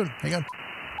 We'll tune. Hang on.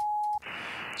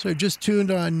 So I just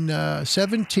tuned on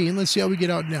 17. Let's see how we get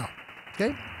out now.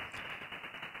 Okay.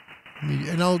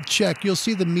 And I'll check. You'll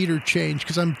see the meter change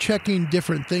because I'm checking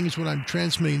different things when I'm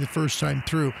transmitting the first time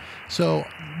through. So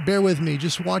bear with me.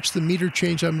 Just watch the meter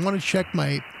change. I want to check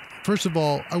first of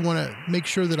all, I want to make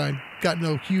sure that I've got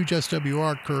no huge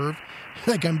SWR curve,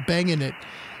 like I'm banging it.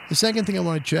 The second thing I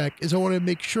want to check is I want to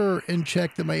make sure and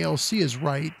check that my LC is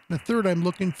right. The third I'm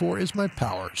looking for is my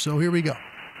power. So here we go.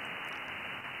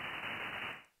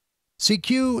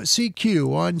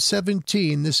 CQ on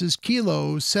 17. This is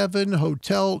Kilo 7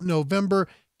 Hotel November.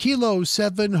 Kilo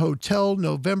 7 Hotel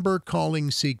November calling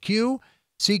CQ.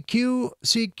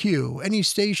 CQ. Any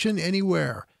station,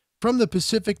 anywhere. From the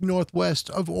Pacific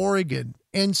Northwest of Oregon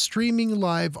and streaming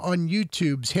live on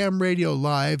YouTube's Ham Radio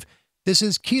Live. This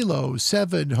is Kilo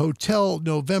 7 Hotel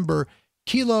November.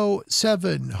 Kilo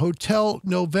 7 Hotel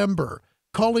November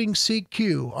calling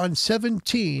CQ on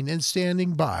 17 and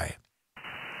standing by.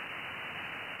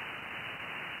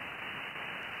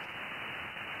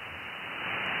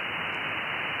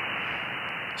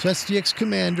 So that's DX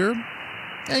Commander.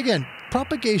 And again,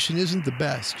 propagation isn't the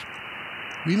best.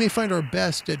 We may find our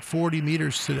best at 40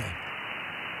 meters today.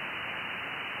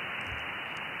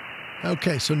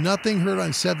 Okay, so nothing heard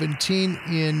on 17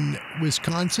 in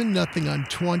Wisconsin, nothing on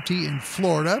 20 in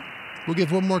Florida. We'll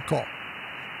give one more call.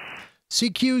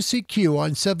 CQ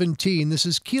on 17. This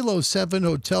is Kilo 7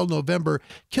 Hotel November.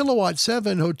 Kilowatt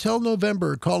 7 Hotel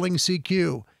November calling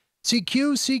CQ.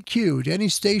 CQ to any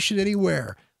station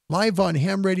anywhere. Live on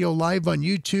Ham Radio, live on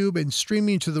YouTube, and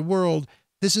streaming to the world.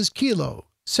 This is Kilo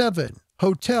 7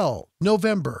 Hotel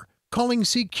November calling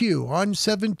CQ on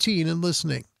 17 and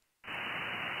listening.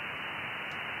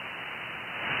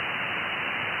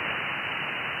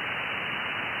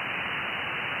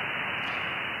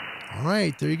 All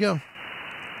right, there you go.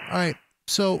 All right,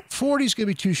 so 40 is going to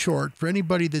be too short for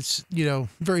anybody that's,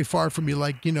 very far from you,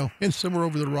 like, and somewhere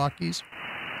over the Rockies.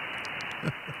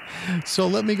 So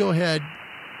let me go ahead.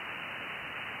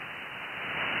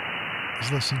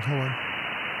 Let's listen, hold on.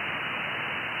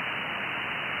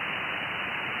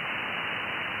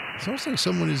 It sounds like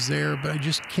someone is there, but I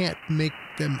just can't make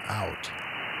them out.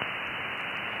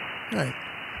 All right,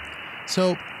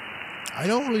 so I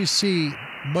don't really see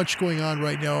much going on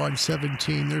right now on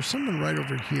 17. There's someone right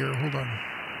over here. Hold on.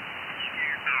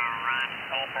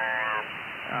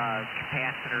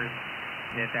 Capacitors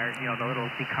that are, the little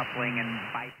decoupling and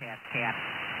bypass caps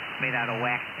made out of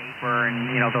wax paper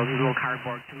and, those little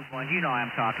cardboard tube ones. You know what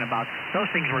I'm talking about. Those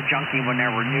things were junky when they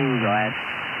were new, lad.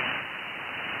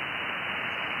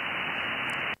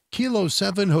 Kilo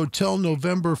 7 Hotel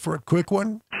November for a quick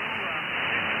one.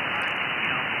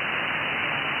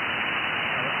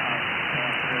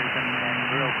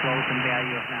 Close in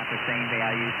value, if not the same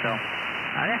value, so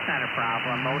that's not a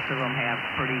problem. Most of them have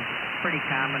pretty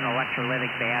common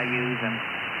electrolytic values, and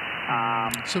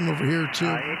some over here too.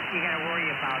 You got to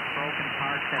worry about broken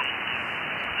parts.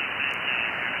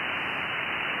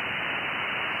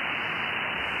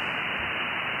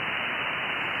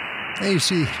 Hey,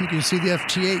 you can see the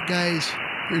FT8 guys.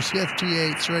 Here's the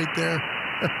FT8s right there.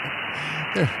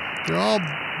 they're all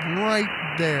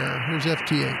right there. Here's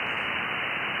FT8.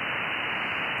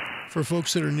 For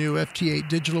folks that are new, FT8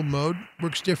 digital mode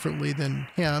works differently than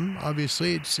ham.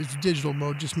 Obviously, it's digital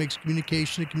mode, just makes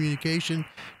communication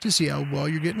to see how well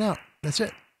you're getting out. That's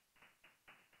it.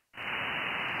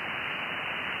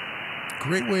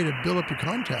 Great way to build up your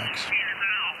contacts.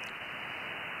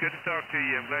 Good to talk to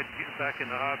you. I'm glad you're getting back in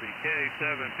the hobby.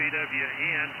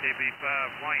 K7PWN,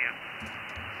 KB5 land.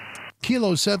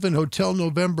 Kilo 7 Hotel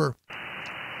November.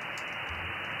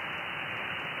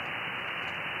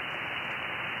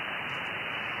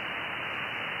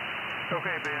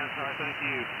 Okay, Ben. Thank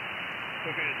you.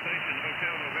 Okay, station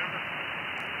Hotel November.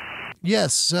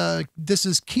 Yes, this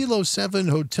is Kilo 7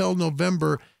 Hotel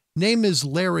November. Name is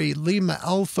Larry, Lima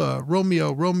Alpha,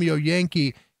 Romeo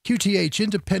Yankee, QTH,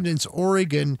 Independence,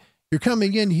 Oregon. You're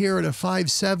coming in here at a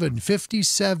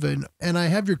 5757, and I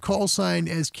have your call sign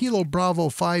as Kilo Bravo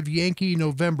 5 Yankee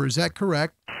November. Is that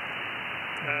correct?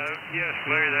 Yes,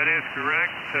 Larry, that is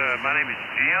correct. My name is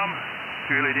Jim.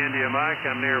 Juliet India Mike.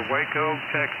 I'm near Waco,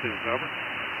 Texas. Over.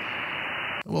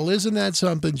 Well, isn't that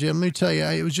something, Jim? Let me tell you,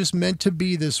 it was just meant to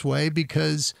be this way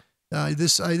because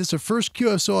this is the first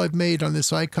QSO I've made on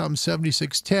this Icom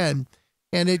 7610,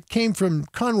 and it came from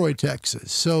Conroy,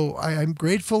 Texas. So I'm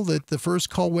grateful that the first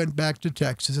call went back to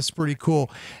Texas. That's pretty cool.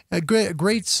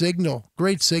 Great signal.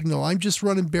 I'm just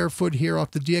running barefoot here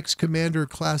off the DX Commander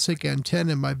Classic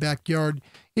antenna in my backyard.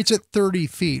 It's at 30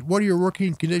 feet. What are your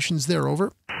working conditions there?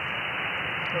 Over.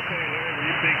 Okay, Larry, were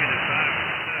you speaking at 5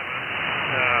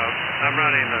 7? I'm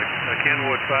running the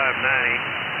Kenwood 590,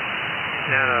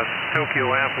 and a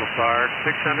Tokyo amplifier,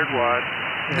 600 watt,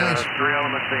 and Nice. a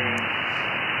 3-element beam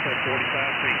at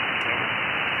 45 feet.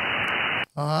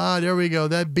 Ah, there we go.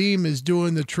 That beam is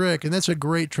doing the trick, and that's a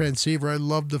great transceiver. I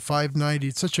love the 590.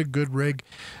 It's such a good rig.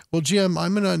 Well, Jim,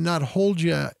 I'm going to not hold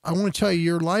you. I want to tell you,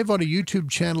 you're live on a YouTube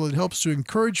channel that helps to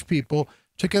encourage people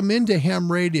to come into ham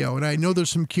radio, and I know there's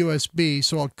some QSB,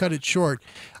 so I'll cut it short.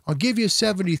 I'll give you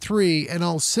 73, and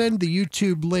I'll send the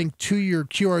YouTube link to your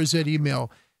QRZ email.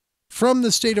 From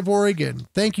the state of Oregon,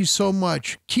 thank you so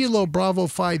much. Kilo Bravo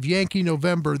 5 Yankee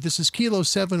November. This is Kilo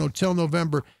 7 Hotel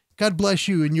November. God bless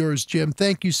you and yours, Jim.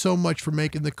 Thank you so much for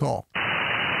making the call.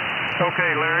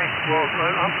 Okay, Larry. Well,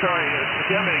 I'm sorry.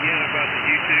 Tell me again about the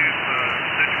YouTube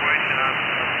situation.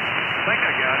 I think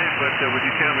I got it, but would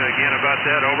you tell me again about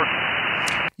that? Over.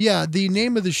 Yeah, the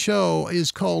name of the show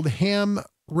is called Ham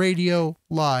Radio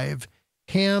Live.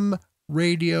 Ham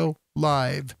Radio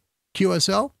Live.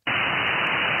 QSL?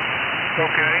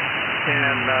 Okay.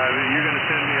 And you're going to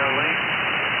send me a link?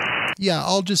 Yeah,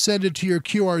 I'll just send it to your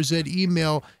QRZ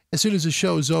email as soon as the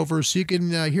show's over so you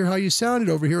can hear how you sounded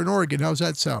over here in Oregon. How's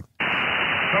that sound?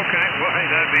 Okay. Well, hey,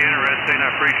 that'd be interesting. I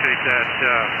appreciate that,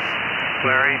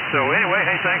 Larry. So anyway,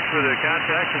 hey, thanks for the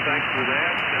contact and thanks for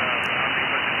that. I'll be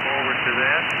looking forward to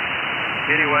that.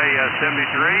 Anyway, 73,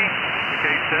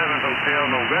 K7 Hotel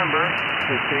November,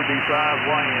 is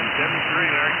KB5YN.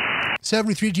 73, Larry.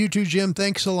 73 to you too, Jim.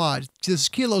 Thanks a lot. This is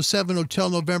Kilo 7 Hotel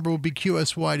November will be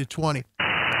QSY to 20.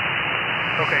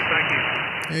 Okay, thank you.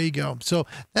 There you go. So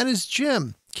that is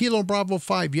Jim, Kilo Bravo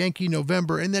 5 Yankee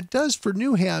November. And that does, for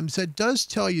new hams, that does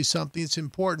tell you something that's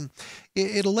important.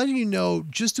 It'll let you know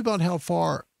just about how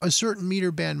far a certain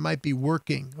meter band might be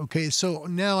working. Okay, so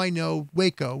now I know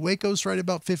Waco. Waco's right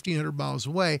about 1,500 miles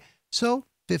away. So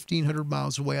 1,500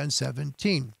 miles away on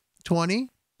 17. 20?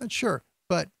 Not sure.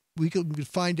 But we could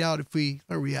find out if where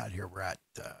are we at here? We're at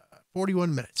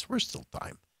 41 minutes. We're still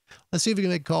time. Let's see if we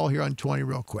can make a call here on 20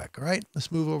 real quick. All right, let's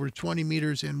move over to 20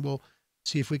 meters and we'll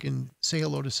see if we can say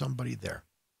hello to somebody there.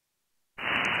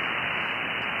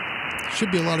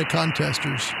 Should be a lot of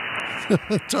contesters.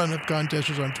 A ton of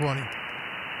contesters on 20.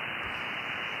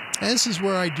 And this is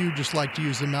where I do just like to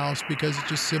use the mouse because it's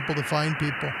just simple to find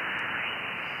people.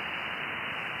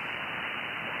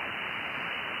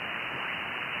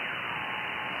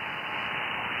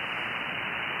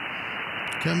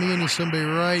 Coming in is somebody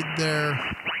right there.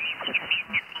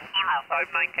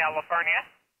 59 California.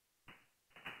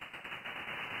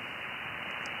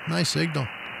 Nice signal.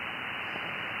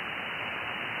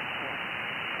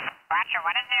 Roger,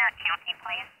 what is their county,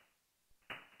 please?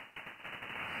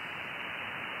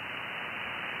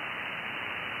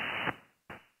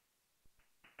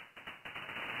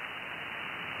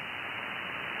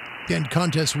 Again,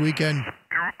 contest weekend.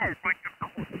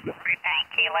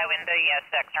 Kilo India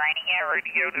 6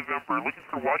 Radio November, looking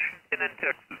for Washington and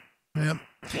Texas. Yep.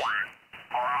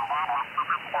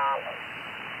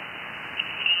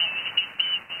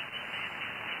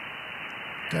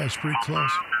 Guy's pretty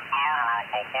close.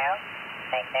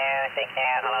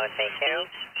 Hello, CQ.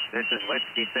 This is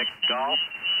Whiskey 6 Golf.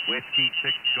 Whiskey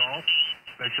 6 Golf.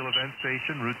 Special event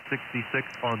station, Route 66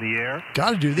 on the air.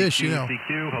 Got to do this, you know.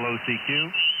 CQ, hello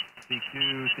CQ. CQ,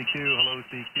 hello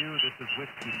CQ. This is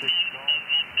Whiskey 6 Golf.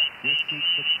 Whiskey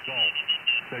 6 Golf.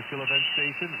 Special event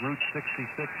station, Route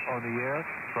 66 on the air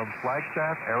from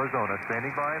Flagstaff, Arizona.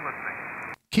 Standing by and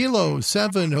listening. Kilo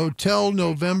 7 Hotel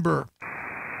November.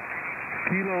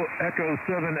 Kilo Echo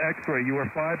 7 X-ray. You are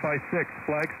 5x6,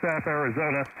 Flagstaff,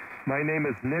 Arizona. My name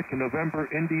is Nick, November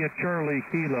India Charlie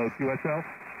Kilo, QSL.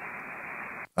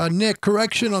 Nick,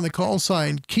 correction on the call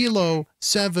sign. Kilo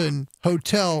 7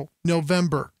 Hotel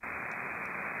November.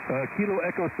 Kilo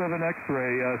Echo 7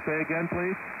 X-ray. Say again,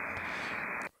 please.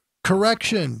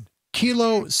 Correction.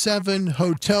 Kilo 7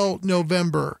 Hotel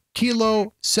November.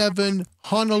 Kilo 7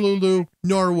 Honolulu,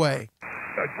 Norway.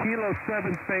 Kilo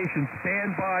 7 station,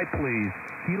 stand by, please.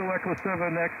 Kilo Echo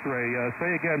 7 X-ray.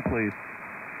 Say again, please.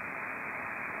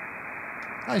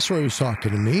 I swear he was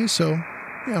talking to me, so,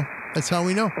 yeah, that's how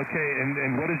we know. Okay,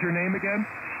 and what is your name again?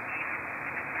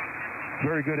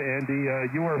 Very good, Andy.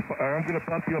 I'm going to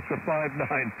bump you up to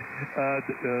 5'9".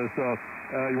 So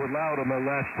you were loud on the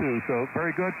last two. So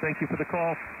very good. Thank you for the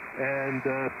call. And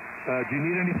do you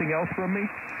need anything else from me?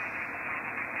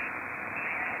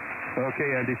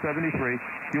 Okay, Andy, 73.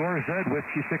 QRZ,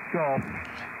 Whiskey 6 Golf.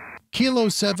 Kilo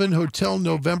 7 Hotel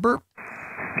November.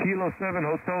 Kilo 7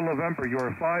 Hotel November. You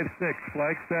are 5'6",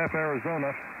 Flagstaff,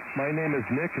 Arizona. My name is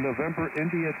Nick, November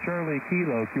India Charlie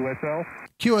Kilo, QSL.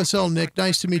 QSL, Nick,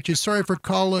 nice to meet you. Sorry for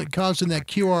causing that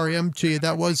QRM to you.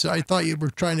 I thought you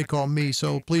were trying to call me,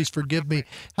 so please forgive me.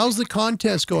 How's the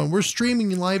contest going? We're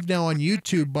streaming live now on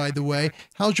YouTube, by the way.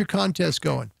 How's your contest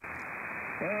going?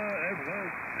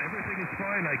 Everything is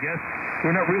fine, I guess.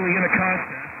 We're not really in a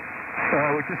contest.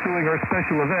 We're just doing our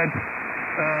special event.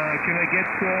 Can I get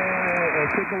a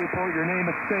signal report, your name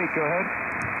and state? Go ahead.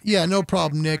 Yeah, no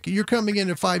problem, Nick. You're coming in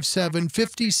at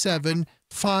 5757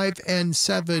 5 and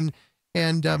 7.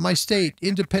 And my state,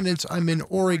 Independence, I'm in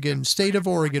Oregon, state of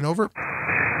Oregon, over.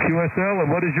 QSL,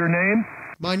 and what is your name?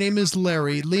 My name is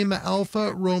Larry, Lima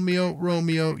Alpha, Romeo,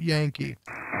 Romeo, Yankee.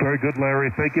 Very good,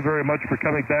 Larry. Thank you very much for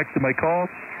coming back to my call.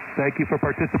 Thank you for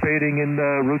participating in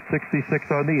Route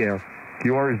 66 on the air.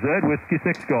 QRZ, Whiskey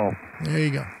 6 Golf. There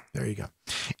you go. There you go.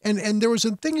 And there were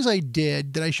some things I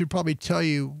did that I should probably tell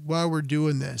you while we're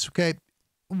doing this, okay?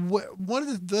 One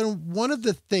of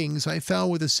the things I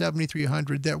found with the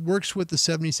 7300 that works with the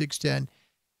 7610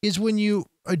 is when you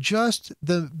adjust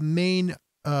the main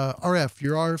RF,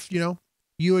 your RF,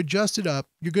 you adjust it up,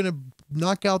 you're going to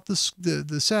knock out the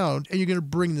sound and you're going to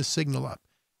bring the signal up.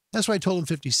 That's why I told him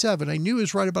 57. I knew it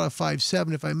was right about a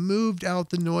 5.7. If I moved out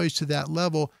the noise to that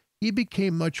level, he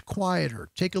became much quieter.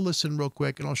 Take a listen real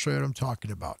quick and I'll show you what I'm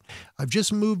talking about. I've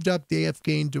just moved up the AF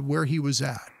gain to where he was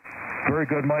at. Very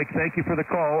good, Mike. Thank you for the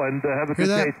call, and have a good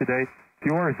day today.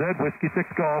 QRZ, Whiskey 6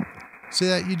 Golf. So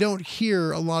that you don't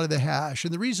hear a lot of the hash.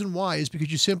 And the reason why is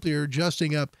because you simply are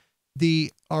adjusting up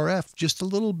the RF just a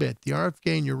little bit. The RF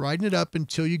gain, you're riding it up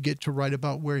until you get to right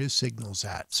about where his signal's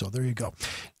at. So there you go.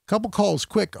 A couple calls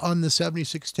quick on the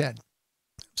 7610.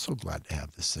 I'm so glad to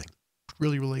have this thing.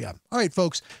 Really, really am. All right,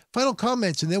 folks, final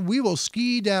comments, and then we will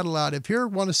ski-daddle out of here.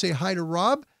 Want to say hi to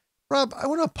Rob. Rob, I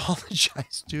want to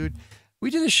apologize, dude. We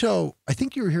did a show, I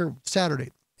think you were here Saturday,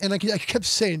 and I kept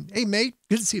saying, hey, mate,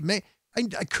 good to see you, mate. I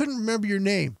couldn't remember your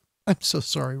name. I'm so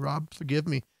sorry, Rob. Forgive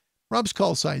me. Rob's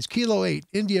call signs, Kilo 8,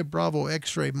 India Bravo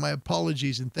X-Ray. My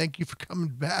apologies, and thank you for coming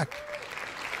back.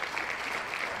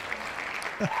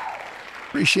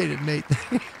 Appreciate it, mate.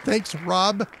 Thanks,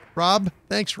 Rob.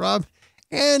 Thanks, Rob.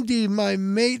 Andy, my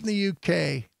mate in the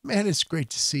UK. Man, it's great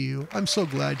to see you. I'm so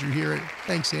glad you're here.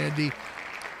 Thanks, Andy.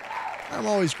 I'm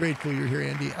always grateful you're here,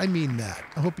 Andy. I mean that.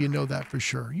 I hope you know that for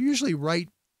sure. You're usually right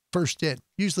first in.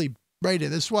 Usually right in.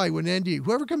 That's why when Andy,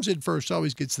 whoever comes in first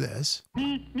always gets this.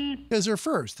 Because they're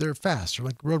first. They're fast. They're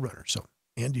like Roadrunner. So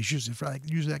Andy's usually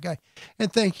that guy.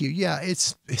 And thank you. Yeah,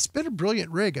 it's been a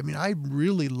brilliant rig. I mean, I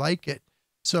really like it.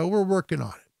 So we're working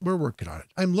on it.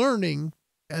 I'm learning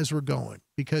as we're going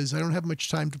because I don't have much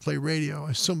time to play radio. I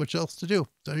have so much else to do.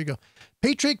 So there you go.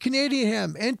 Patriot Canadian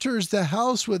Ham enters the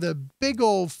house with a big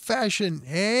old fashioned,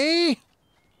 hey?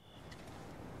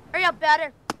 Hurry up,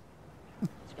 batter.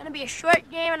 It's going to be a short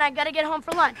game and I got to get home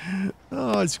for lunch.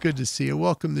 Oh, it's good to see you.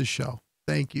 Welcome to the show.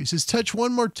 Thank you. He says, touch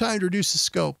one more time to reduce the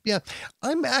scope. Yeah,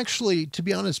 I'm actually, to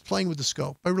be honest, playing with the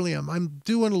scope. I really am. I'm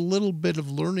doing a little bit of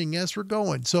learning as we're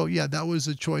going. So yeah, that was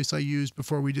a choice I used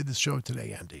before we did the show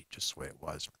today, Andy, just the way it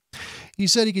was. He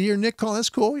said he could hear Nick call. That's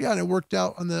cool. Yeah, and it worked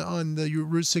out on the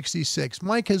Route 66.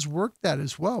 Mike has worked that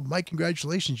as well. Mike,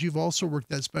 congratulations. You've also worked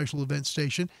that special event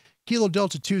station. Kilo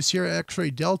Delta 2 Sierra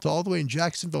X-Ray Delta all the way in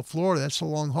Jacksonville, Florida. That's a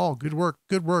long haul. Good work.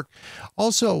 Good work.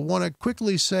 Also, want to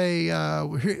quickly say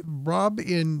Rob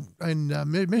in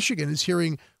Michigan is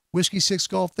hearing Whiskey 6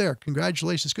 Golf there.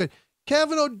 Congratulations. Good.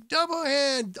 Kevin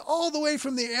O'Doublehead all the way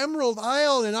from the Emerald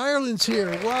Isle in Ireland's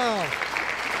here. Wow.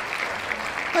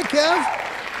 Hi, Kev.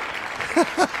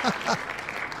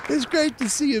 It's great to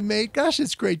see you, mate. Gosh,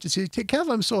 it's great to see you. Kev,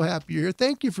 I'm so happy you're here.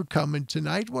 Thank you for coming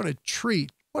tonight. What a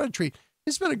treat. What a treat.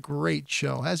 It's been a great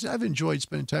show. I've enjoyed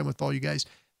spending time with all you guys.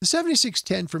 The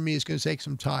 7610 for me is going to take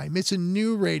some time. It's a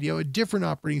new radio, a different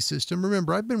operating system.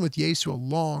 Remember, I've been with Yaesu a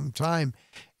long time,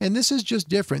 and this is just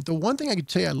different. The one thing I can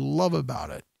tell you I love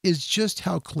about it is just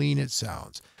how clean it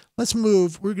sounds. Let's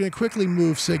move. We're going to quickly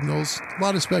move signals. A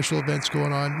lot of special events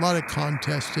going on, a lot of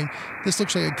contesting. This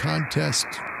looks like a contest,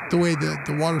 the way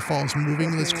the waterfall is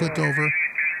moving. Let's click over.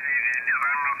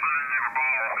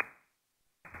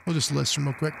 We'll just listen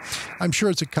real quick. I'm sure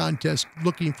it's a contest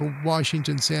looking for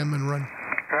Washington Salmon Run.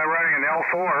 I'm running an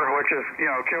L4, which is,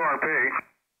 QRP.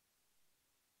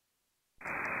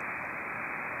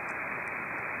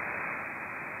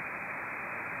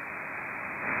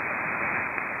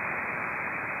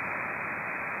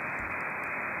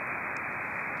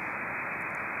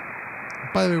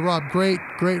 By the way, Rob, great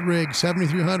rig.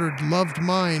 7300, loved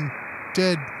mine.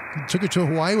 Did. Took it to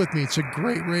Hawaii with me. It's a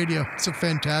great radio. It's a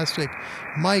fantastic.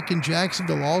 Mike in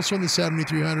Jacksonville, also in the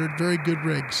 7300. Very good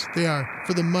rigs. They are.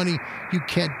 For the money, you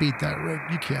can't beat that rig.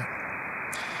 You can't.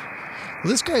 Well,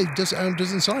 this guy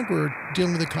doesn't sound like we're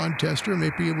dealing with a contester.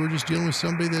 Maybe we're just dealing with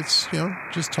somebody that's,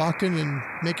 just talking and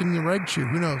making the reg shoe.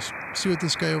 Who knows? See what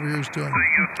this guy over here is doing.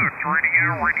 Radio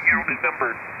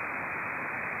December.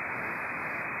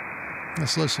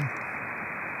 Let's listen.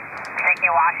 Thank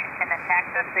you, Washington and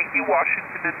Texas. Thank you,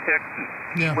 Washington and Texas.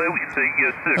 Yeah. Kilo Italy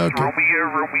 6, Okay.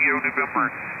 Romeo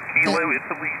November. Kilo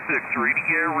Italy 6,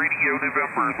 Radio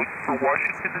November. Looking for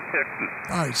Washington and Texas.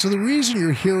 All right, so the reason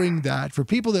you're hearing that, for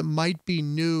people that might be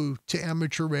new to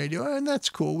amateur radio, and that's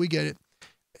cool, we get it,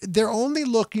 they're only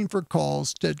looking for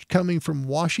calls that coming from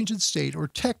Washington State or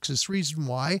Texas. Reason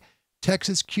why,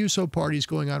 Texas QSO party is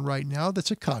going on right now.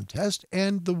 That's a contest.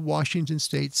 And the Washington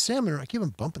State Salmon Run, I keep on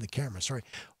bumping the camera, sorry.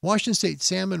 Washington State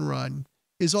Salmon Run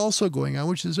is also going on,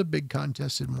 which is a big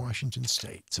contest in Washington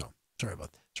State. So sorry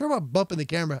about that. Sorry about bumping the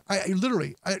camera. I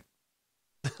literally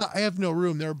have no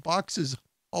room. There are boxes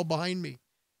all behind me.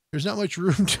 There's not much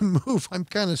room to move. I'm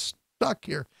kind of stuck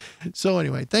here. So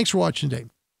anyway, thanks for watching today.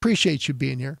 Appreciate you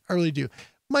being here. I really do.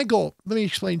 My goal, let me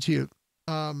explain to you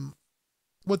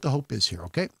what the hope is here,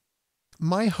 okay?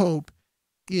 My hope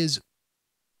is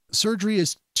surgery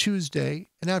is Tuesday,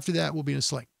 and after that, we'll be in a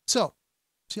sling. So,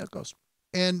 see how it goes.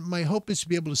 And my hope is to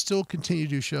be able to still continue to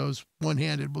do shows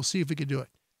one-handed. We'll see if we can do it.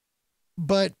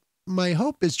 But my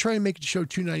hope is try and make it to show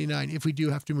 299 if we do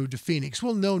have to move to Phoenix.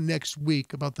 We'll know next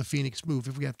week about the Phoenix move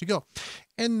if we have to go.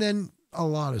 And then a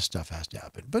lot of stuff has to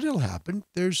happen. But it'll happen.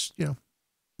 There's,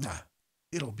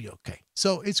 it'll be okay.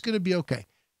 So it's going to be okay.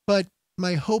 But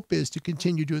my hope is to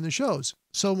continue doing the shows.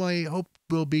 So my hope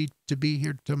will be to be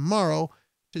here tomorrow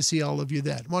to see all of you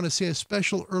then. I want to say a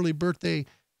special early birthday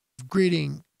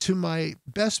greeting to my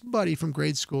best buddy from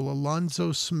grade school,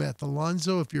 Alonzo Smith.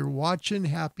 Alonzo, if you're watching,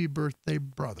 happy birthday,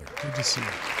 brother. Good to see you.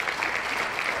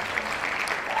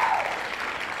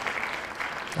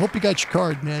 I hope you got your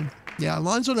card, man. Yeah,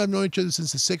 Alonzo and I have known each other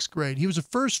since the 6th grade. He was the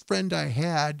first friend I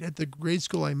had at the grade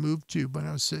school I moved to when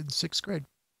I was in 6th grade.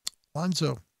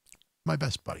 Alonzo, my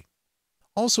best buddy.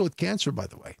 Also with cancer, by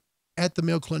the way, at the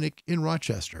Mayo Clinic in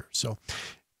Rochester. So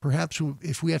perhaps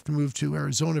if we have to move to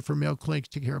Arizona for Mayo Clinic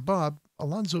to take care of Bob,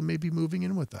 Alonzo may be moving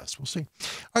in with us. We'll see.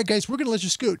 All right, guys, we're going to let you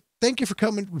scoot. Thank you for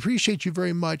coming. We appreciate you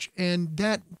very much. And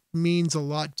that means a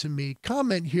lot to me.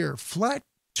 Comment here, Flat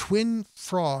Twin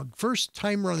Frog, first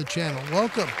timer on the channel.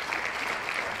 Welcome.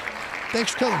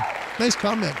 Thanks for coming. Nice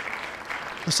comment.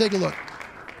 Let's take a look.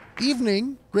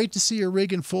 Evening. Great to see your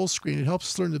rig in full screen. It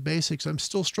helps us learn the basics. I'm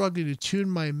still struggling to tune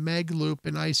my mag loop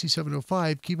in IC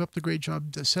 705. Keep up the great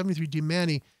job. 73D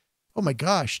Manny. Oh my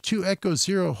gosh. 2 Echo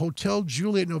 0 Hotel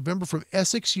Juliet November from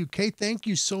Essex, UK. Thank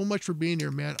you so much for being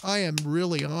here, man. I am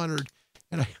really honored.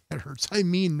 And that hurts. I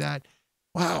mean that.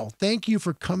 Wow. Thank you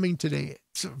for coming today.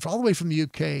 All the way from the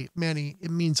UK, Manny,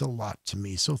 it means a lot to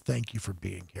me. So thank you for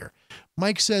being here.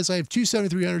 Mike says, I have 2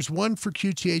 7300s, one for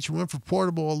QTH and one for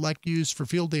portable elect use for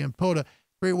field day and POTA.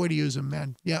 Great way to use them,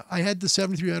 man. Yeah, I had the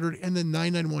 7300 and the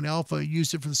 991 Alpha,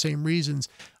 used it for the same reasons.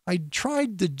 I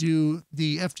tried to do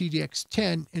the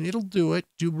FTDX10 and it'll do it.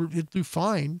 It'll do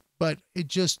fine, but it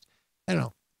just, I don't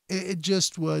know. It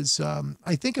just was,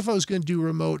 I think if I was going to do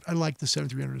remote, I like the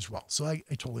 7300 as well. So I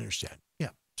totally understand. Yeah.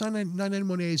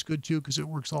 991A is good too, because it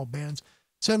works all bands.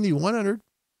 7100,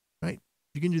 right?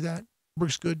 You can do that.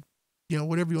 Works good.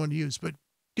 Whatever you want to use, but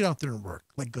get out there and work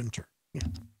like Gunter. Yeah.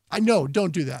 I know,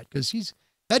 don't do that, because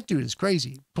that dude is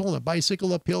crazy. Pulling a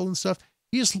bicycle uphill and stuff.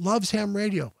 He just loves ham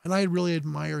radio, and I really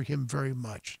admire him very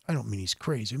much. I don't mean he's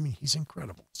crazy. I mean, he's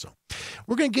incredible. So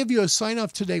we're going to give you a sign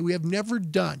off today we have never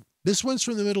done. This one's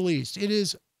from the Middle East. It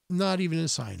is not even a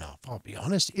sign off, I'll be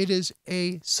honest. It is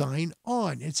a sign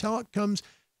on. It's how it comes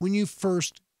when you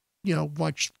first,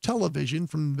 watch television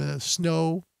from the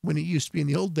snow when it used to be in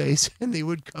the old days, and they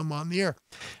would come on the air.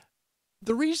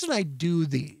 The reason I do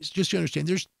these, just to understand,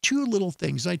 there's 2 little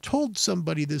things. I told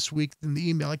somebody this week in the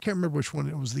email, I can't remember which one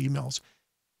it was, the emails.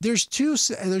 There's two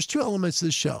elements to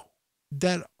the show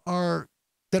that are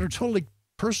totally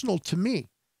personal to me.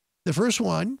 The first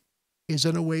one is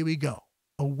an away we go.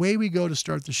 Away we go to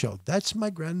start the show. That's my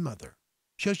grandmother.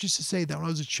 She used to say that when I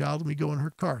was a child, and we go in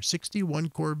her car, 61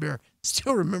 Corvair.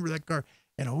 Still remember that car.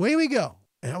 And away we go.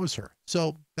 And that was her.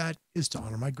 So that is to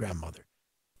honor my grandmother.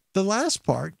 The last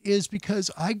part is because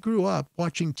I grew up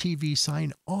watching TV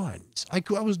sign-ons.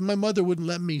 My mother wouldn't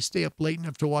let me stay up late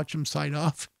enough to watch them sign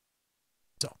off.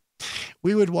 So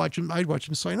we would watch them. I'd watch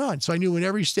them sign on. So I knew when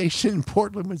every station in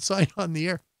Portland would sign on the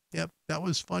air. Yep, that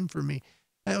was fun for me.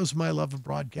 That was my love of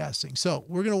broadcasting. So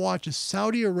we're going to watch a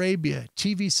Saudi Arabia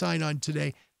TV sign-on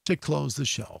today to close the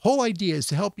show. Whole idea is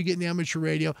to help you get into amateur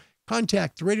radio.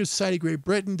 Contact the Radio Society of Great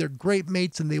Britain. They're great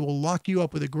mates, and they will lock you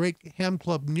up with a great ham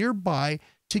club nearby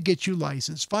to get you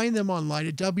licensed. Find them online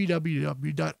at www.rsgb.org,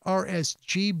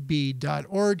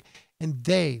 and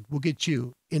they will get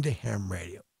you into ham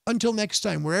radio. Until next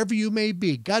time, wherever you may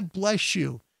be, God bless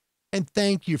you, and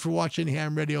thank you for watching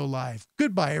Ham Radio Live.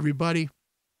 Goodbye, everybody.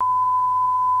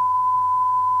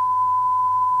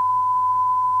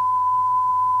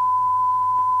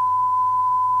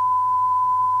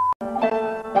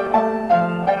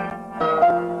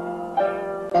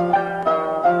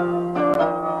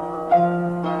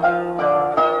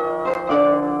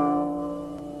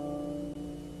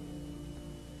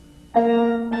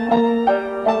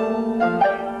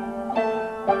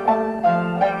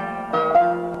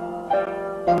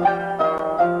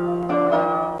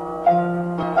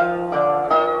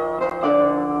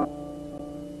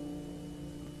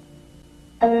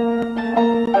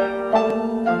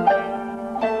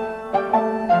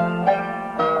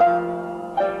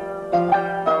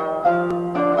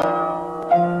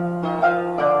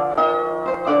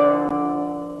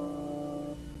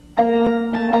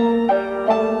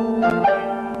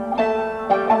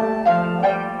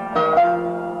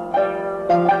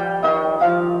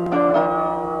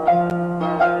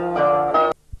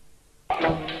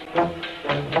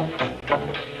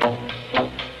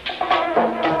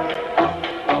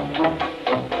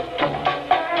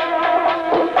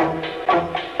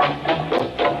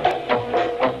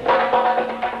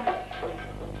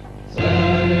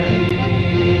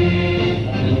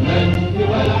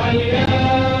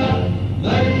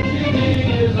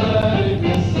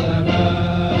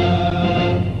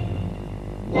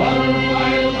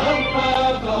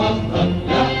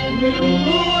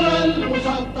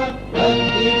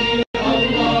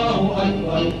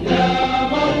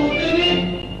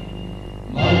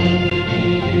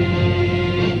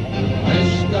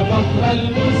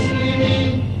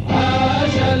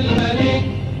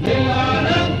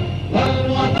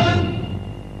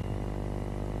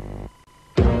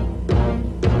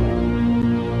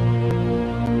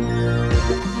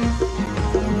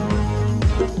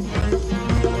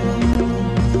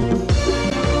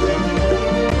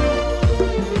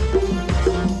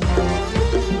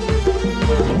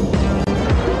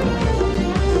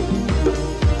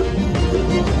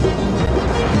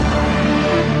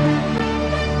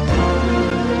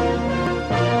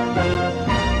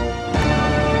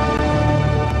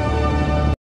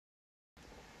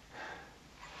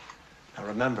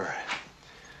 Remember,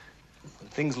 when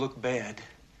things look bad,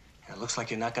 and it looks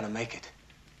like you're not gonna make it,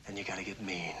 then you gotta get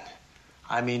mean.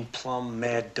 I mean plumb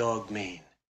mad dog mean.